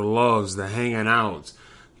kisses, the loves, the hanging out,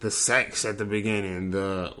 the sex at the beginning,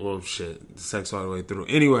 the sex all the way through.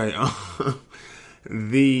 Anyway,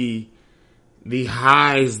 the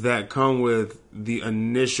highs that come with the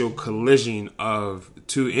initial collision of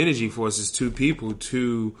two energy forces, two people,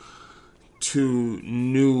 two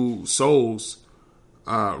new souls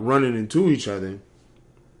running into each other.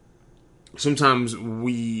 Sometimes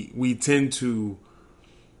we tend to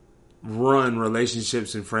run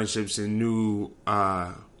relationships and friendships and new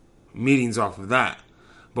meetings off of that.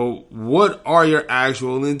 But what are your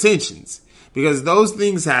actual intentions? Because those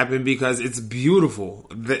things happen because it's beautiful.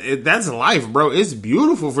 That's life, bro. It's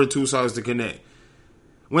beautiful for two souls to connect.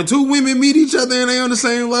 When two women meet each other and they on the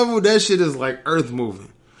same level, that shit is like earth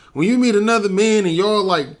moving. When you meet another man and y'all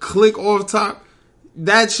like click off top,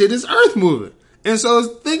 that shit is earth moving. And so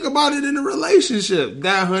think about it in a relationship.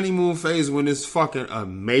 That honeymoon phase when it's fucking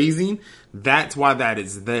amazing, that's why that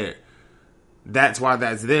is there. That's why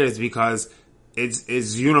that's there, is because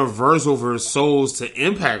it's universal for souls to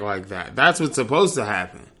impact like that. That's what's supposed to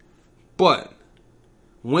happen. But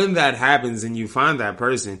when that happens and you find that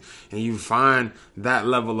person and you find that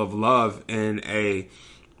level of love in a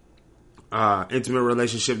intimate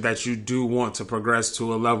relationship that you do want to progress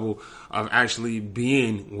to a level of actually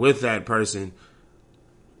being with that person,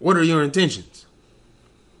 what are your intentions?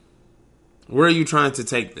 Where are you trying to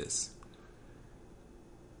take this?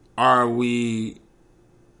 Are you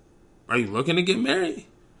looking to get married?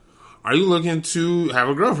 Are you looking to have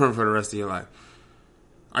a girlfriend for the rest of your life?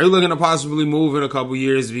 Are you looking to possibly move in a couple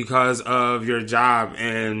years because of your job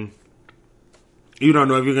and you don't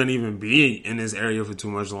know if you're going to even be in this area for too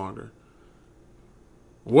much longer?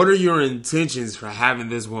 What are your intentions for having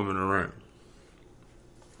this woman around?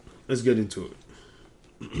 Let's get into it.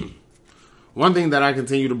 One thing that I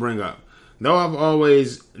continue to bring up, though I've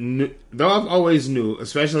always knew,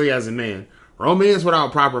 especially as a man, romance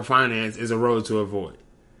without proper finance is a road to avoid.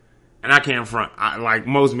 And I can't front. Like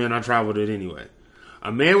most men, I traveled it anyway.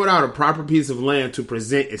 A man without a proper piece of land to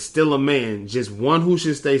present is still a man, just one who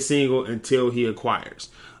should stay single until he acquires.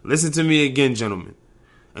 Listen to me again, gentlemen.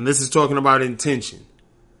 And this is talking about intention.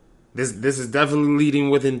 This is definitely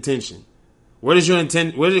leading with intention. What is your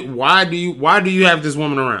intent? Why do you have this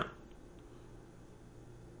woman around?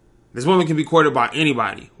 This woman can be courted by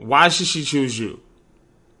anybody. Why should she choose you?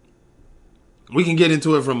 We can get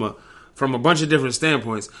into it from a bunch of different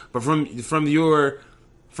standpoints, but from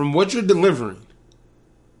what you're delivering.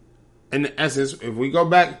 In essence, if we go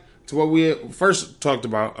back to what we first talked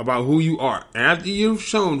about who you are, and after you've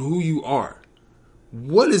shown who you are,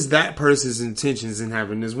 what is that person's intentions in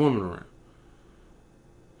having this woman around?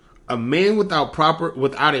 A man without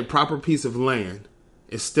a proper piece of land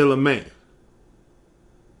is still a man.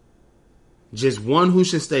 Just one who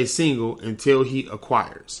should stay single until he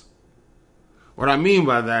acquires. What I mean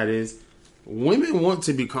by that is women want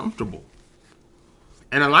to be comfortable.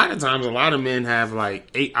 And a lot of times, a lot of men have like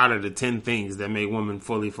 8 out of the 10 things that make women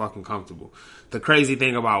fully fucking comfortable. The crazy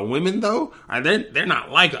thing about women, though, they're not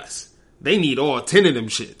like us. They need all 10 of them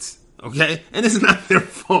shits. Okay? And it's not their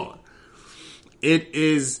fault. It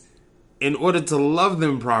is, in order to love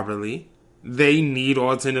them properly, they need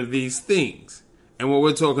all 10 of these things. And when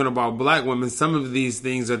we're talking about black women, some of these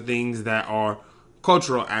things are things that are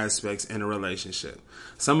cultural aspects in a relationship.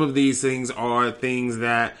 Some of these things are things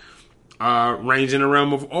that range in the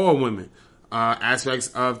realm of all women. Aspects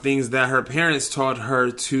of things that her parents taught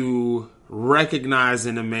her to recognize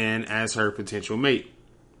in a man as her potential mate.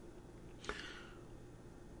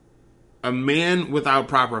 A man without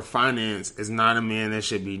proper finance is not a man that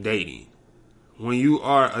should be dating. When you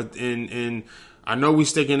are I know we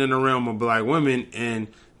sticking in the realm of black women, and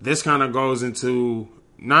this kind of goes into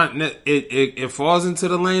it falls into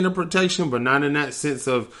the lane of protection, but not in that sense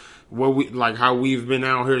of how we've been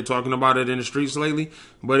out here talking about it in the streets lately,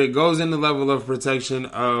 but it goes in the level of protection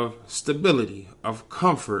of stability, of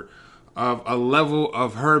comfort, of a level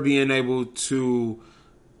of her being able to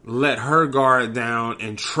let her guard down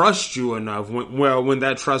and trust you enough when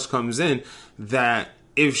that trust comes in, that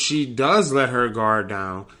if she does let her guard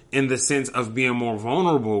down in the sense of being more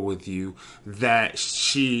vulnerable with you, that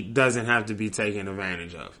she doesn't have to be taken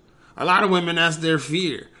advantage of. A lot of women, that's their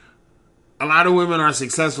fear. A lot of women are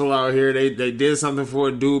successful out here. They did something for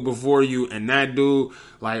a dude before you, and that dude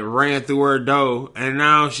like ran through her dough, and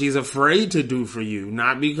now she's afraid to do for you.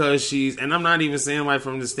 Not because and I'm not even saying like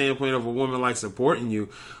from the standpoint of a woman like supporting you,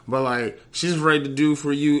 but like she's afraid to do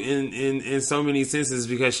for you in so many senses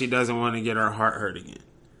because she doesn't want to get her heart hurt again.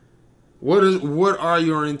 What are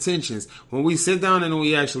your intentions? When we sit down and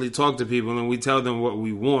we actually talk to people and we tell them what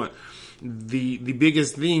we want, the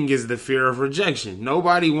biggest thing is the fear of rejection.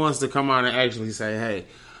 Nobody wants to come out and actually say, hey,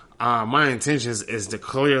 my intentions is to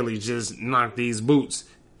clearly just knock these boots.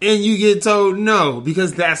 And you get told no,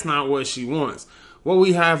 because that's not what she wants. What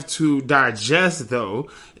we have to digest,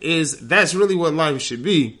 though, is that's really what life should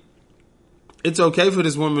be. It's okay for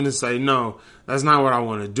this woman to say, no, that's not what I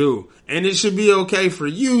want to do. And it should be okay for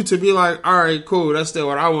you to be like, all right, cool, that's still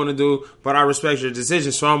what I want to do, but I respect your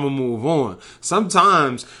decision, so I'm going to move on.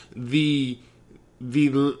 Sometimes the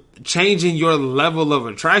changing your level of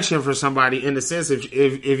attraction for somebody, in the sense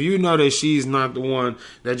if you know that she's not the one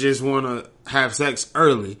that just want to have sex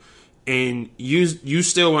early, and you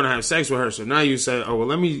still want to have sex with her, so now you say, oh, well,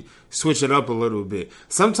 let me switch it up a little bit.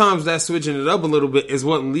 Sometimes that switching it up a little bit is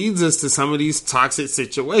what leads us to some of these toxic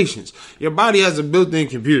situations. Your body has a built-in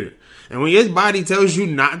computer, and when your body tells you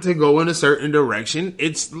not to go in a certain direction,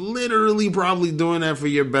 it's literally probably doing that for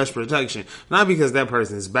your best protection. Not because that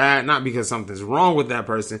person is bad, not because something's wrong with that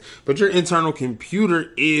person, but your internal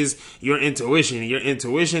computer is your intuition. Your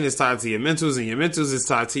intuition is tied to your mentals, and your mentals is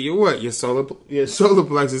tied to your what? Your solar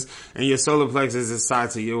plexus, and your solar plexus is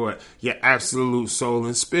tied to your what? Your absolute soul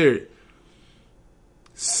and spirit.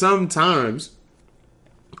 Sometimes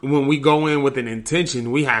when we go in with an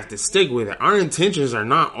intention, we have to stick with it. Our intentions are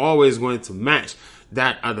not always going to match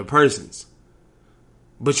that other person's.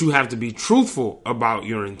 But you have to be truthful about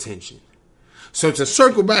your intention. So to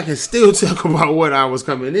circle back and still talk about what I was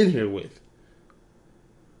coming in here with,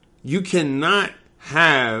 you cannot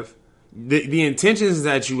have the intentions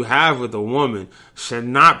that you have with a woman should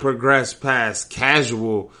not progress past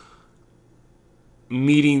casual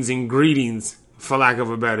meetings and greetings, for lack of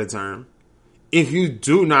a better term, if you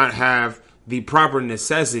do not have the proper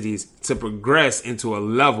necessities to progress into a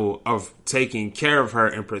level of taking care of her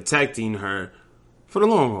and protecting her for the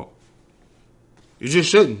long haul. You just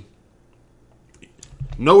shouldn't.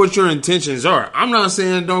 Know what your intentions are. I'm not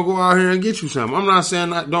saying don't go out here and get you something. I'm not saying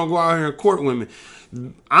don't go out here and court women.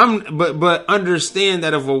 But understand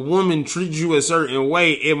that if a woman treats you a certain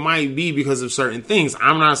way, it might be because of certain things.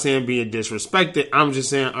 I'm not saying being disrespected. I'm just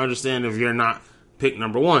saying understand if you're not pick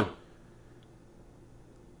number one.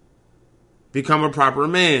 Become a proper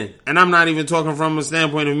man. And I'm not even talking from a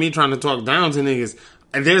standpoint of me trying to talk down to niggas.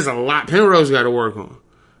 And there's a lot Penrose got to work on.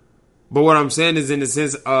 But what I'm saying is in the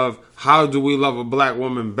sense of how do we love a black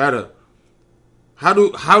woman better? How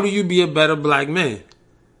do you be a better black man?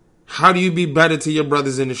 How do you be better to your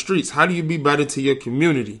brothers in the streets? How do you be better to your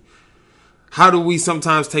community? How do we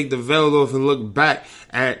sometimes take the veil off and look back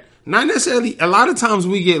at, not necessarily, a lot of times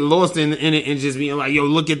we get lost in it and just being like, yo,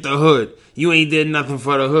 look at the hood. You ain't did nothing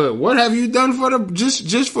for the hood. What have you done for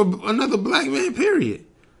just for another black man, period?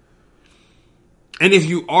 And if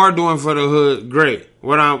you are doing for the hood, great.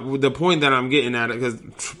 The point that I'm getting at, because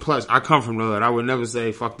plus I come from the hood, I would never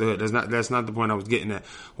say fuck the hood. That's not the point I was getting at.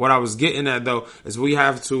 What I was getting at though is we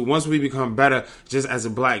have to, once we become better, just as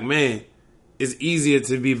a black man, it's easier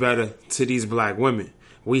to be better to these black women.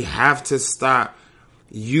 We have to stop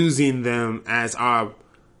using them as our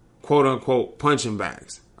quote unquote punching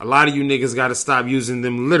bags. A lot of you niggas got to stop using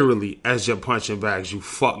them literally as your punching bags. You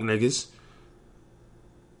fuck niggas.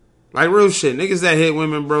 Like real shit. Niggas that hit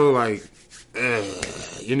women, bro, like,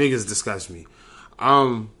 you niggas disgust me.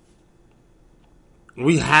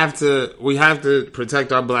 We have to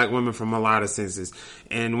protect our black women from a lot of senses.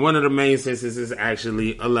 And one of the main senses is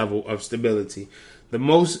actually a level of stability. The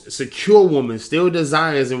most secure woman still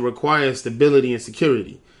desires and requires stability and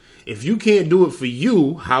security. If you can't do it for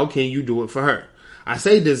you, how can you do it for her? I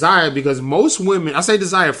say desire because most women, I say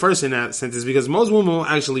desire first in that sentence because most women will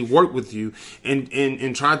actually work with you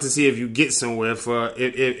and try to see if you get somewhere for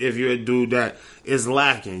if you're a dude that is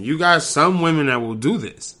lacking. You got some women that will do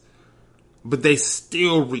this, but they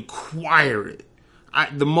still require it.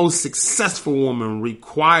 The most successful woman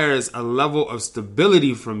requires a level of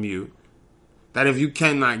stability from you that if you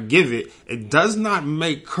cannot give it, it does not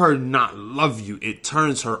make her not love you. It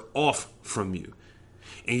turns her off from you.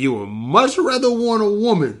 And you would much rather want a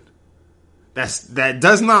woman that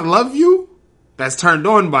does not love you, that's turned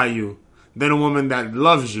on by you, than a woman that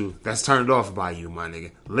loves you, that's turned off by you, my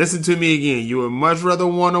nigga. Listen to me again. You would much rather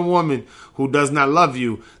want a woman who does not love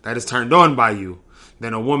you, that is turned on by you,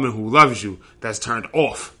 than a woman who loves you, that's turned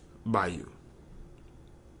off by you.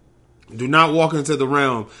 Do not walk into the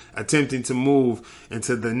realm attempting to move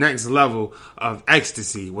into the next level of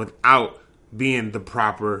ecstasy without being the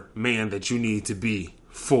proper man that you need to be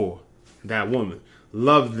for that woman.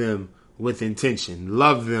 Love them with intention.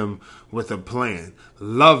 Love them with a plan.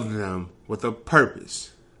 Love them with a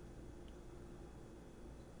purpose.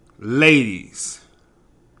 Ladies,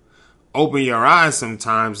 open your eyes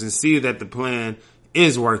sometimes and see that the plan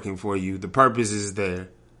is working for you. The purpose is there.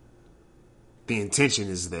 The intention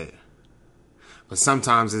is there. But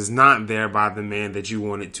sometimes it's not there by the man that you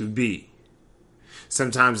want it to be.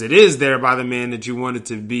 Sometimes it is there by the man that you want it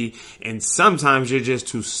to be. And sometimes you're just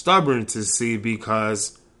too stubborn to see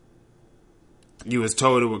because you was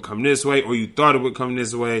told it would come this way, or you thought it would come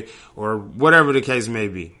this way, or whatever the case may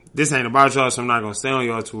be. This ain't about y'all, so I'm not going to stay on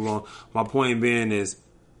y'all too long. My point being is,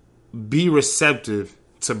 be receptive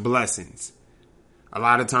to blessings. A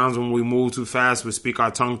lot of times when we move too fast, we speak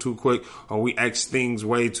our tongue too quick, or we X things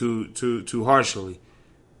way too harshly.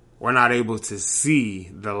 We're not able to see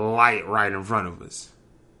the light right in front of us.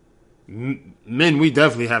 Men, we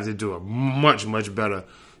definitely have to do a much better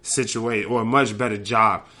situation, or a much better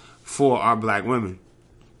job for our black women.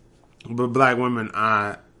 But black women,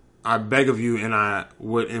 I beg of you, and I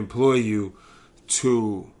would implore you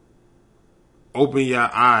to open your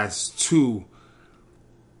eyes to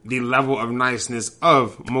the level of niceness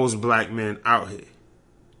of most black men out here.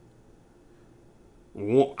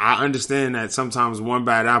 I understand that sometimes one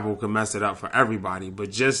bad apple can mess it up for everybody, but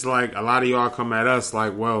just like a lot of y'all come at us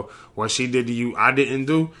like, well, what she did to you, I didn't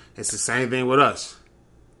do, it's the same thing with us.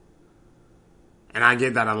 And I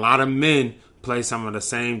get that a lot of men play some of the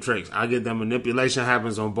same tricks. I get that manipulation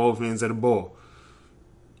happens on both ends of the ball.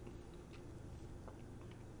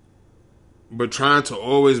 But trying to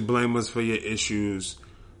always blame us for your issues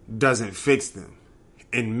doesn't fix them.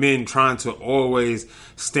 And men trying to always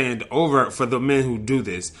stand over for the men who do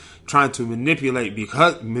this, trying to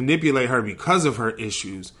manipulate her because of her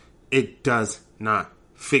issues, it does not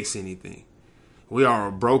fix anything. We are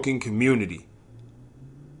a broken community,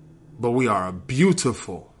 but we are a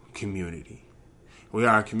beautiful community. We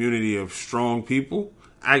are a community of strong people.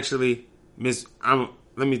 Actually, let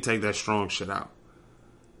me take that strong shit out.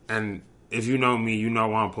 And if you know me, you know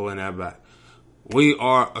why I'm pulling that back. We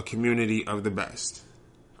are a community of the best.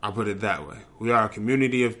 I'll put it that way. We are a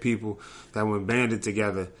community of people that when banded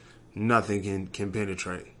together, nothing can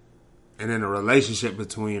penetrate. And in a relationship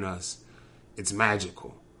between us, it's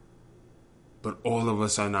magical. But all of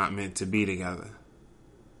us are not meant to be together.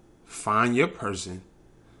 Find your person,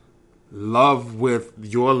 love with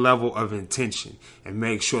your level of intention, and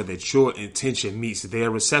make sure that your intention meets their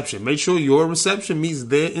reception. Make sure your reception meets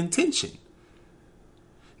their intention.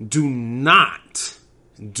 Do not,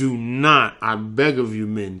 I beg of you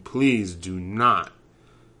men, please do not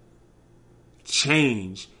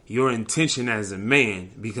change your intention as a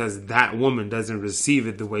man because that woman doesn't receive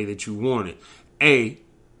it the way that you want it. A,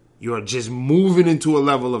 you're just moving into a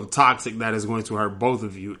level of toxic that is going to hurt both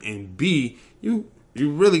of you. And B, you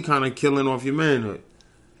really kind of killing off your manhood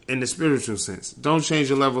in the spiritual sense. Don't change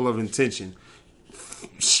your level of intention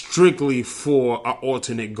strictly for an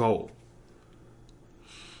alternate goal.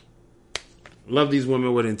 Love these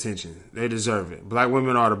women with intention. They deserve it. Black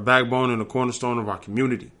women are the backbone and the cornerstone of our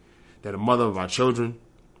community. They're the mother of our children.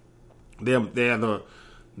 They are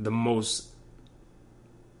the most.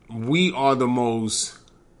 We are the most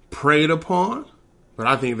preyed upon, but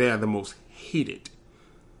I think they are the most hated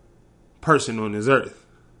person on this earth.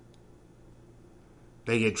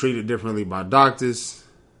 They get treated differently by doctors.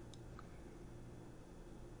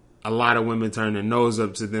 A lot of women turn their nose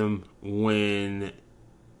up to them when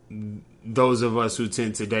those of us who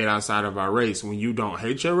tend to date outside of our race, when you don't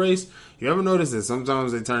hate your race, you ever notice that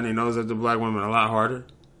sometimes they turn their nose up to black women a lot harder?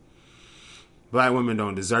 Black women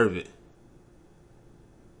don't deserve it.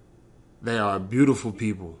 They are beautiful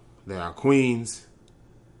people. They are queens.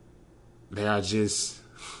 They are just...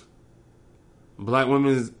 A black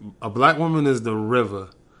woman is the river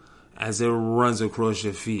as it runs across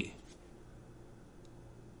your feet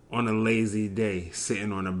on a lazy day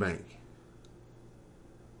sitting on a bank.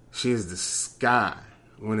 She is the sky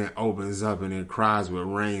when it opens up and it cries with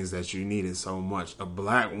rains that you needed so much. A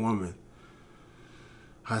black woman,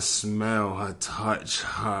 her smell, her touch,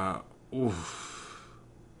 her oof.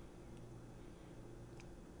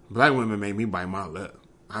 Black women make me bite my lip.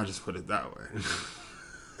 I'll just put it that way.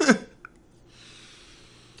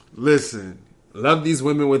 Listen, love these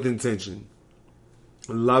women with intention.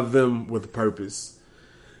 Love them with purpose.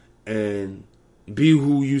 And be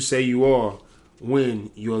who you say you are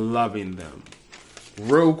when you're loving them.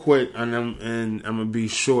 Real quick, and I'm gonna be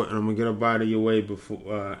short, and I'm gonna get up out of your way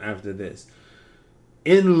before after this.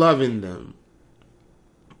 In loving them,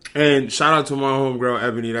 and shout out to my homegirl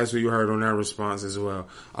Ebony. That's what you heard on that response as well.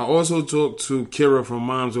 I also talked to Kira from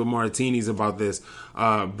Moms with Martinis about this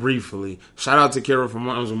briefly. Shout out to Kira from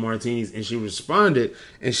Moms with Martinis, and she responded,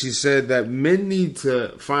 and she said that men need to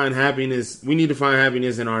find happiness. We need to find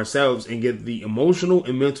happiness in ourselves and get the emotional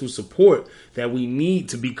and mental support that we need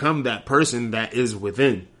to become that person that is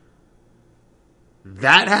within.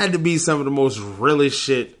 That had to be some of the most realest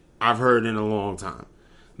shit I've heard in a long time.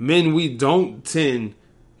 Men, we don't tend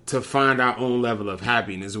to find our own level of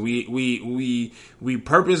happiness. We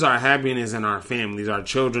purpose our happiness in our families, our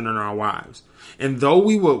children, and our wives. And though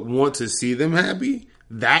we would want to see them happy,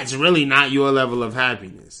 that's really not your level of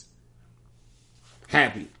happiness.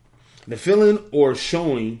 Happy. The feeling or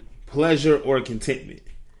showing pleasure or contentment.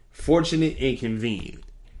 Fortunate and convenient.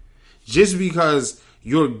 Just because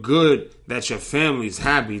you're good that your family's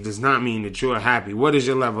happy does not mean that you're happy. What is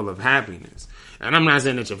your level of happiness? And I'm not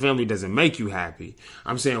saying that your family doesn't make you happy.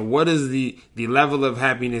 I'm saying, what is the level of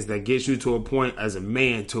happiness that gets you to a point as a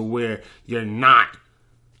man to where you're not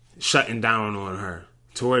shutting down on her,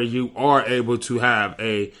 to where you are able to have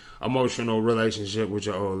a emotional relationship with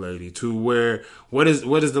your old lady, to where what is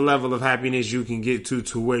the level of happiness you can get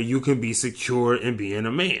to where you can be secure in being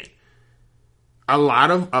a man. A lot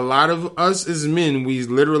of us as men, we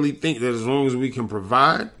literally think that as long as we can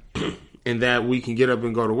provide and that we can get up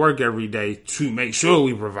and go to work every day to make sure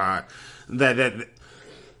we provide, that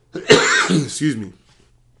excuse me,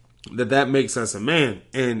 that makes us a man.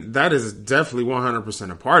 And that is definitely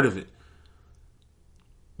 100% a part of it.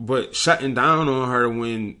 But shutting down on her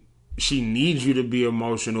when she needs you to be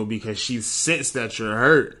emotional because she senses that you're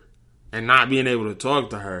hurt and not being able to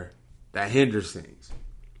talk to her, that hinders things.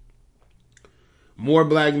 More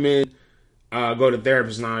black men go to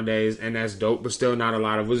therapists nowadays, and that's dope, but still not a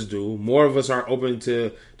lot of us do. More of us are open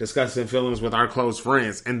to discussing feelings with our close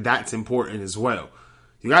friends, and that's important as well.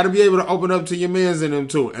 You got to be able to open up to your mans in them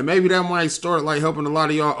too, and maybe that might start like helping a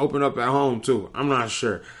lot of y'all open up at home too. I'm not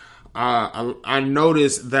sure. I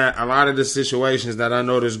noticed that a lot of the situations that I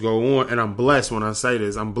notice go on, and I'm blessed when I say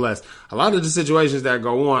this, I'm blessed. A lot of the situations that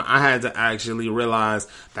go on, I had to actually realize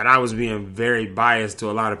that I was being very biased to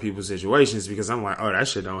a lot of people's situations because I'm like, oh, that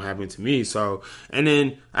shit don't happen to me. So, and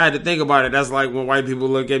then I had to think about it. That's like when white people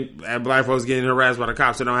look at black folks getting harassed by the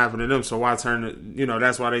cops, it don't happen to them. So why turn,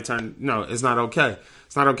 that's why they turn, no, it's not okay.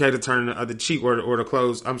 It's not okay to turn the other cheek or a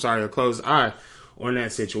closed eye on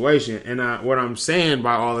that situation. And what I'm saying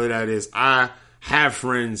by all of that is I have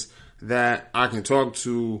friends that I can talk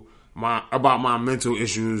to about my mental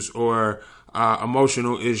issues or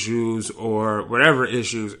emotional issues or whatever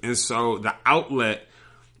issues. And so the outlet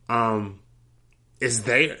is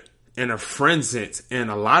there in a friend sense.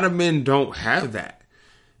 And a lot of men don't have that.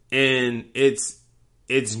 And it's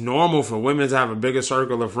normal for women to have a bigger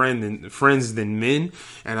circle of friends than men.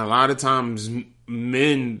 And a lot of times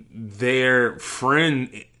men, their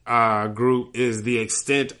friend group is the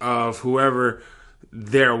extent of whoever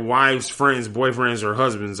their wives, friends, boyfriends, or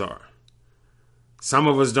husbands are. Some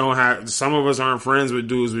of us aren't friends with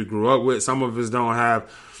dudes we grew up with. Some of us don't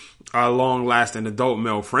have long-lasting adult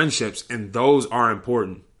male friendships, and those are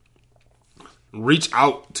important. Reach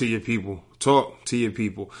out to your people. Talk to your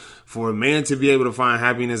people. For a man to be able to find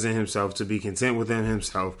happiness in himself, to be content within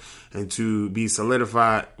himself, and to be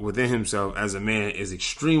solidified within himself as a man is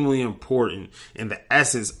extremely important in the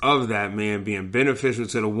essence of that man being beneficial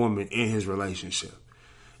to the woman in his relationship.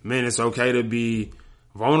 Man, it's okay to be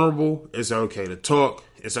vulnerable. It's okay to talk.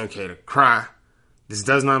 It's okay to cry. This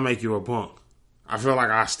does not make you a punk. I feel like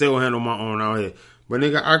I still handle my own out here. But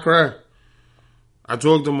nigga, I cry. I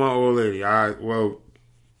talk to my old lady.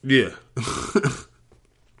 Yeah.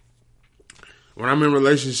 When I'm in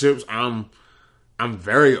relationships, I'm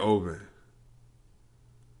very open.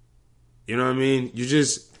 You know what I mean? You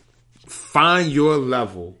just find your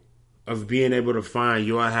level of being able to find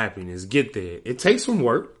your happiness. Get there. It takes some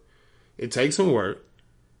work.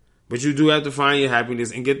 But you do have to find your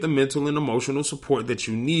happiness and get the mental and emotional support that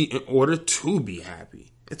you need in order to be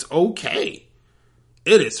happy. It's okay.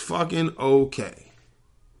 It is fucking okay.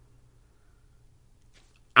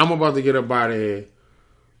 I'm about to get up out of here.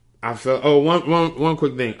 I felt. Oh, one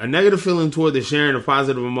quick thing. A negative feeling toward the sharing of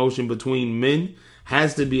positive emotion between men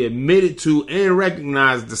has to be admitted to and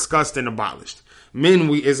recognized, discussed, and abolished. Men,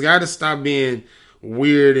 it's got to stop being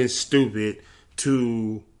weird and stupid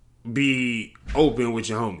to be open with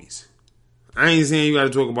your homies. I ain't saying you got to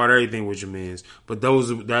talk about everything with your mans, but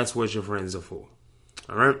that's what your friends are for.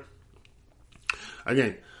 All right.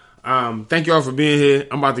 Again, thank you all for being here.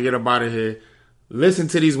 I'm about to get up out of here. Listen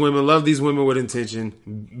to these women. Love these women with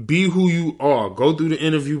intention. Be who you are. Go through the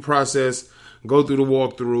interview process. Go through the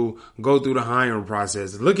walkthrough. Go through the hiring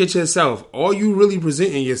process. Look at yourself. Are you really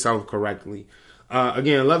presenting yourself correctly?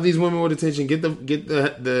 Again, love these women with attention. Get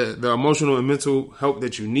the emotional and mental help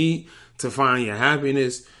that you need to find your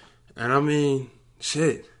happiness. And I mean,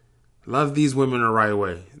 shit. Love these women the right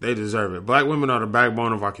way. They deserve it. Black women are the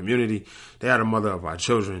backbone of our community. They are the mother of our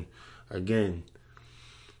children. Again.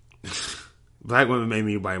 Black women made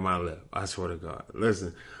me bite my lip. I swear to God.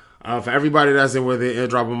 Listen, for everybody that's in with it,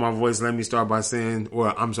 eardrop on my voice, let me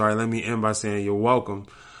end by saying you're welcome.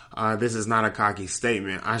 This is not a cocky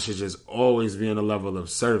statement. I should just always be in a level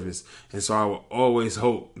of service. And so I will always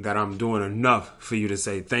hope that I'm doing enough for you to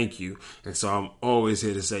say thank you. And so I'm always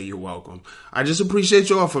here to say you're welcome. I just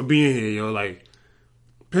appreciate y'all for being here, yo. Like,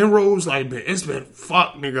 Penrose, like, it's been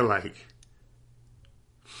fuck, nigga, like.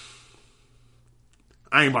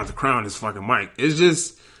 I ain't about to crown this fucking mic. It's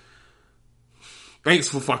just, thanks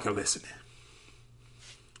for fucking listening.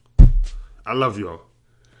 I love y'all.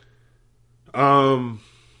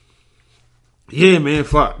 Yeah, man,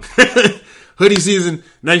 fuck. Hoodie season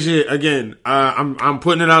next year again. I'm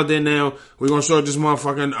putting it out there now. We're gonna start this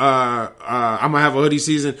motherfucking. I'm gonna have a hoodie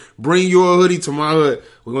season. Bring your hoodie to my hood.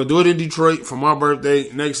 We're gonna do it in Detroit for my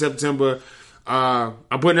birthday next September.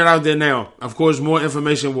 I'm putting it out there now. Of course, more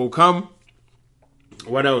information will come.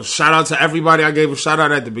 What else? Shout out to everybody. I gave a shout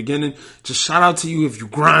out at the beginning. Just shout out to you if you're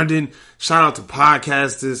grinding. Shout out to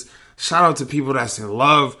podcasters. Shout out to people that's in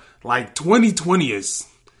love. Like 2020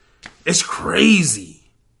 it's crazy.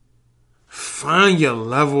 Find your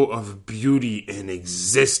level of beauty and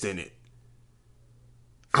exist in it.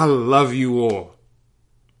 I love you all.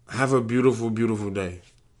 Have a beautiful, beautiful day.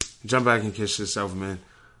 Jump back and kiss yourself, man.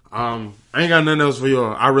 I ain't got nothing else for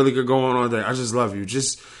y'all. I really could go on all day. I just love you.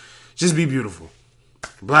 Just be beautiful.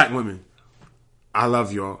 Black women, I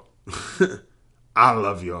love y'all. I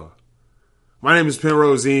love y'all. My name is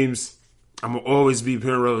Penrose Eames. I'm going to always be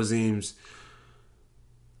Penrose Eames.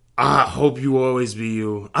 I hope you always be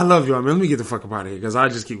you. I love y'all, man. Let me get the fuck up out of here because I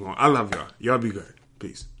just keep going. I love y'all. Y'all be good.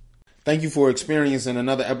 Peace. Thank you for experiencing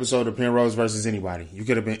another episode of Penrose versus Anybody. You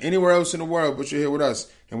could have been anywhere else in the world, but you're here with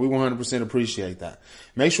us, and we 100% appreciate that.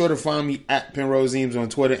 Make sure to find me at Penrose Eames on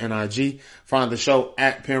Twitter and IG. Find the show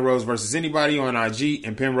at Penrose versus Anybody on IG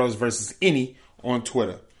and Penrose versus Any on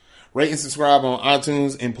Twitter. Rate and subscribe on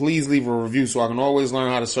iTunes, and please leave a review so I can always learn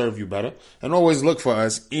how to serve you better. And always look for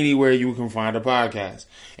us anywhere you can find a podcast.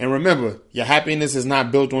 And remember, your happiness is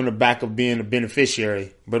not built on the back of being a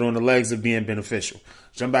beneficiary, but on the legs of being beneficial.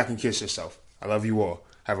 Jump back and kiss yourself. I love you all.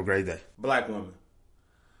 Have a great day. Black woman.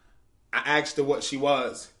 I asked her what she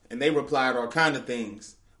was, and they replied all kind of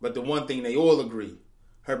things. But the one thing they all agree,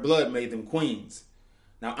 her blood made them queens.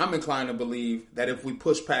 Now, I'm inclined to believe that if we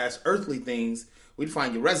push past earthly things, we'd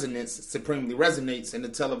find your resonance supremely resonates in the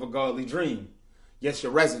tell of a godly dream. Yes,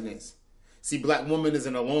 your resonance. See, black woman is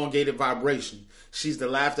an elongated vibration. She's the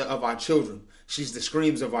laughter of our children. She's the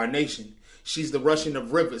screams of our nation. She's the rushing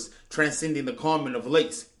of rivers, transcending the calming of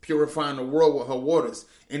lakes, purifying the world with her waters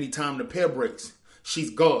anytime the pair breaks. She's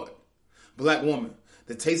God. Black woman,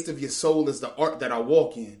 the taste of your soul is the art that I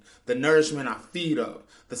walk in, the nourishment I feed of,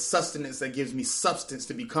 the sustenance that gives me substance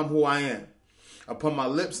to become who I am. Upon my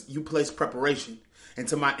lips, you place preparation.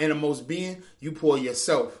 Into my innermost being, you pour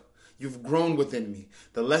yourself. You've grown within me.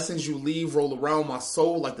 The lessons you leave roll around my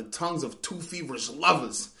soul like the tongues of two feverish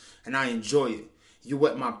lovers, and I enjoy it. You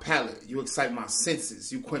whet my palate. You excite my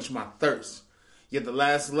senses. You quench my thirst. Yet the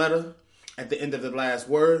last letter, at the end of the last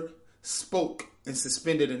word, spoke and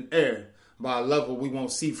suspended in air by a lover we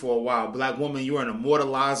won't see for a while. Black woman, you are an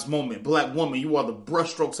immortalized moment. Black woman, you are the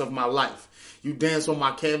brushstrokes of my life. You dance on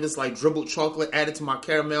my canvas like dribbled chocolate added to my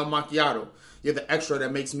caramel macchiato. You're the extra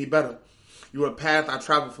that makes me better. You're a path I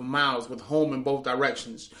travel for miles with home in both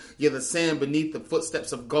directions. You're the sand beneath the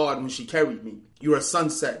footsteps of God when she carried me. You're a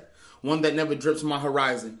sunset, one that never drips my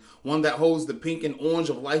horizon, one that holds the pink and orange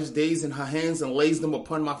of life's days in her hands and lays them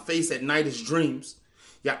upon my face at night as dreams.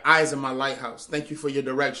 Your eyes are my lighthouse. Thank you for your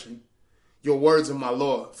direction. Your words are my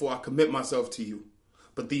law, for I commit myself to you.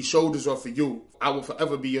 But these shoulders are for you. I will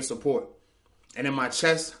forever be your support. And in my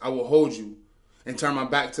chest, I will hold you and turn my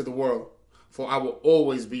back to the world. for I will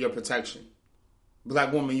always be your protection.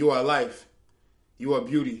 Black woman, you are life. You are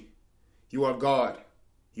beauty. You are God.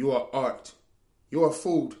 You are art. You are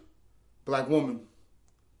food. Black woman,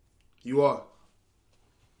 you are.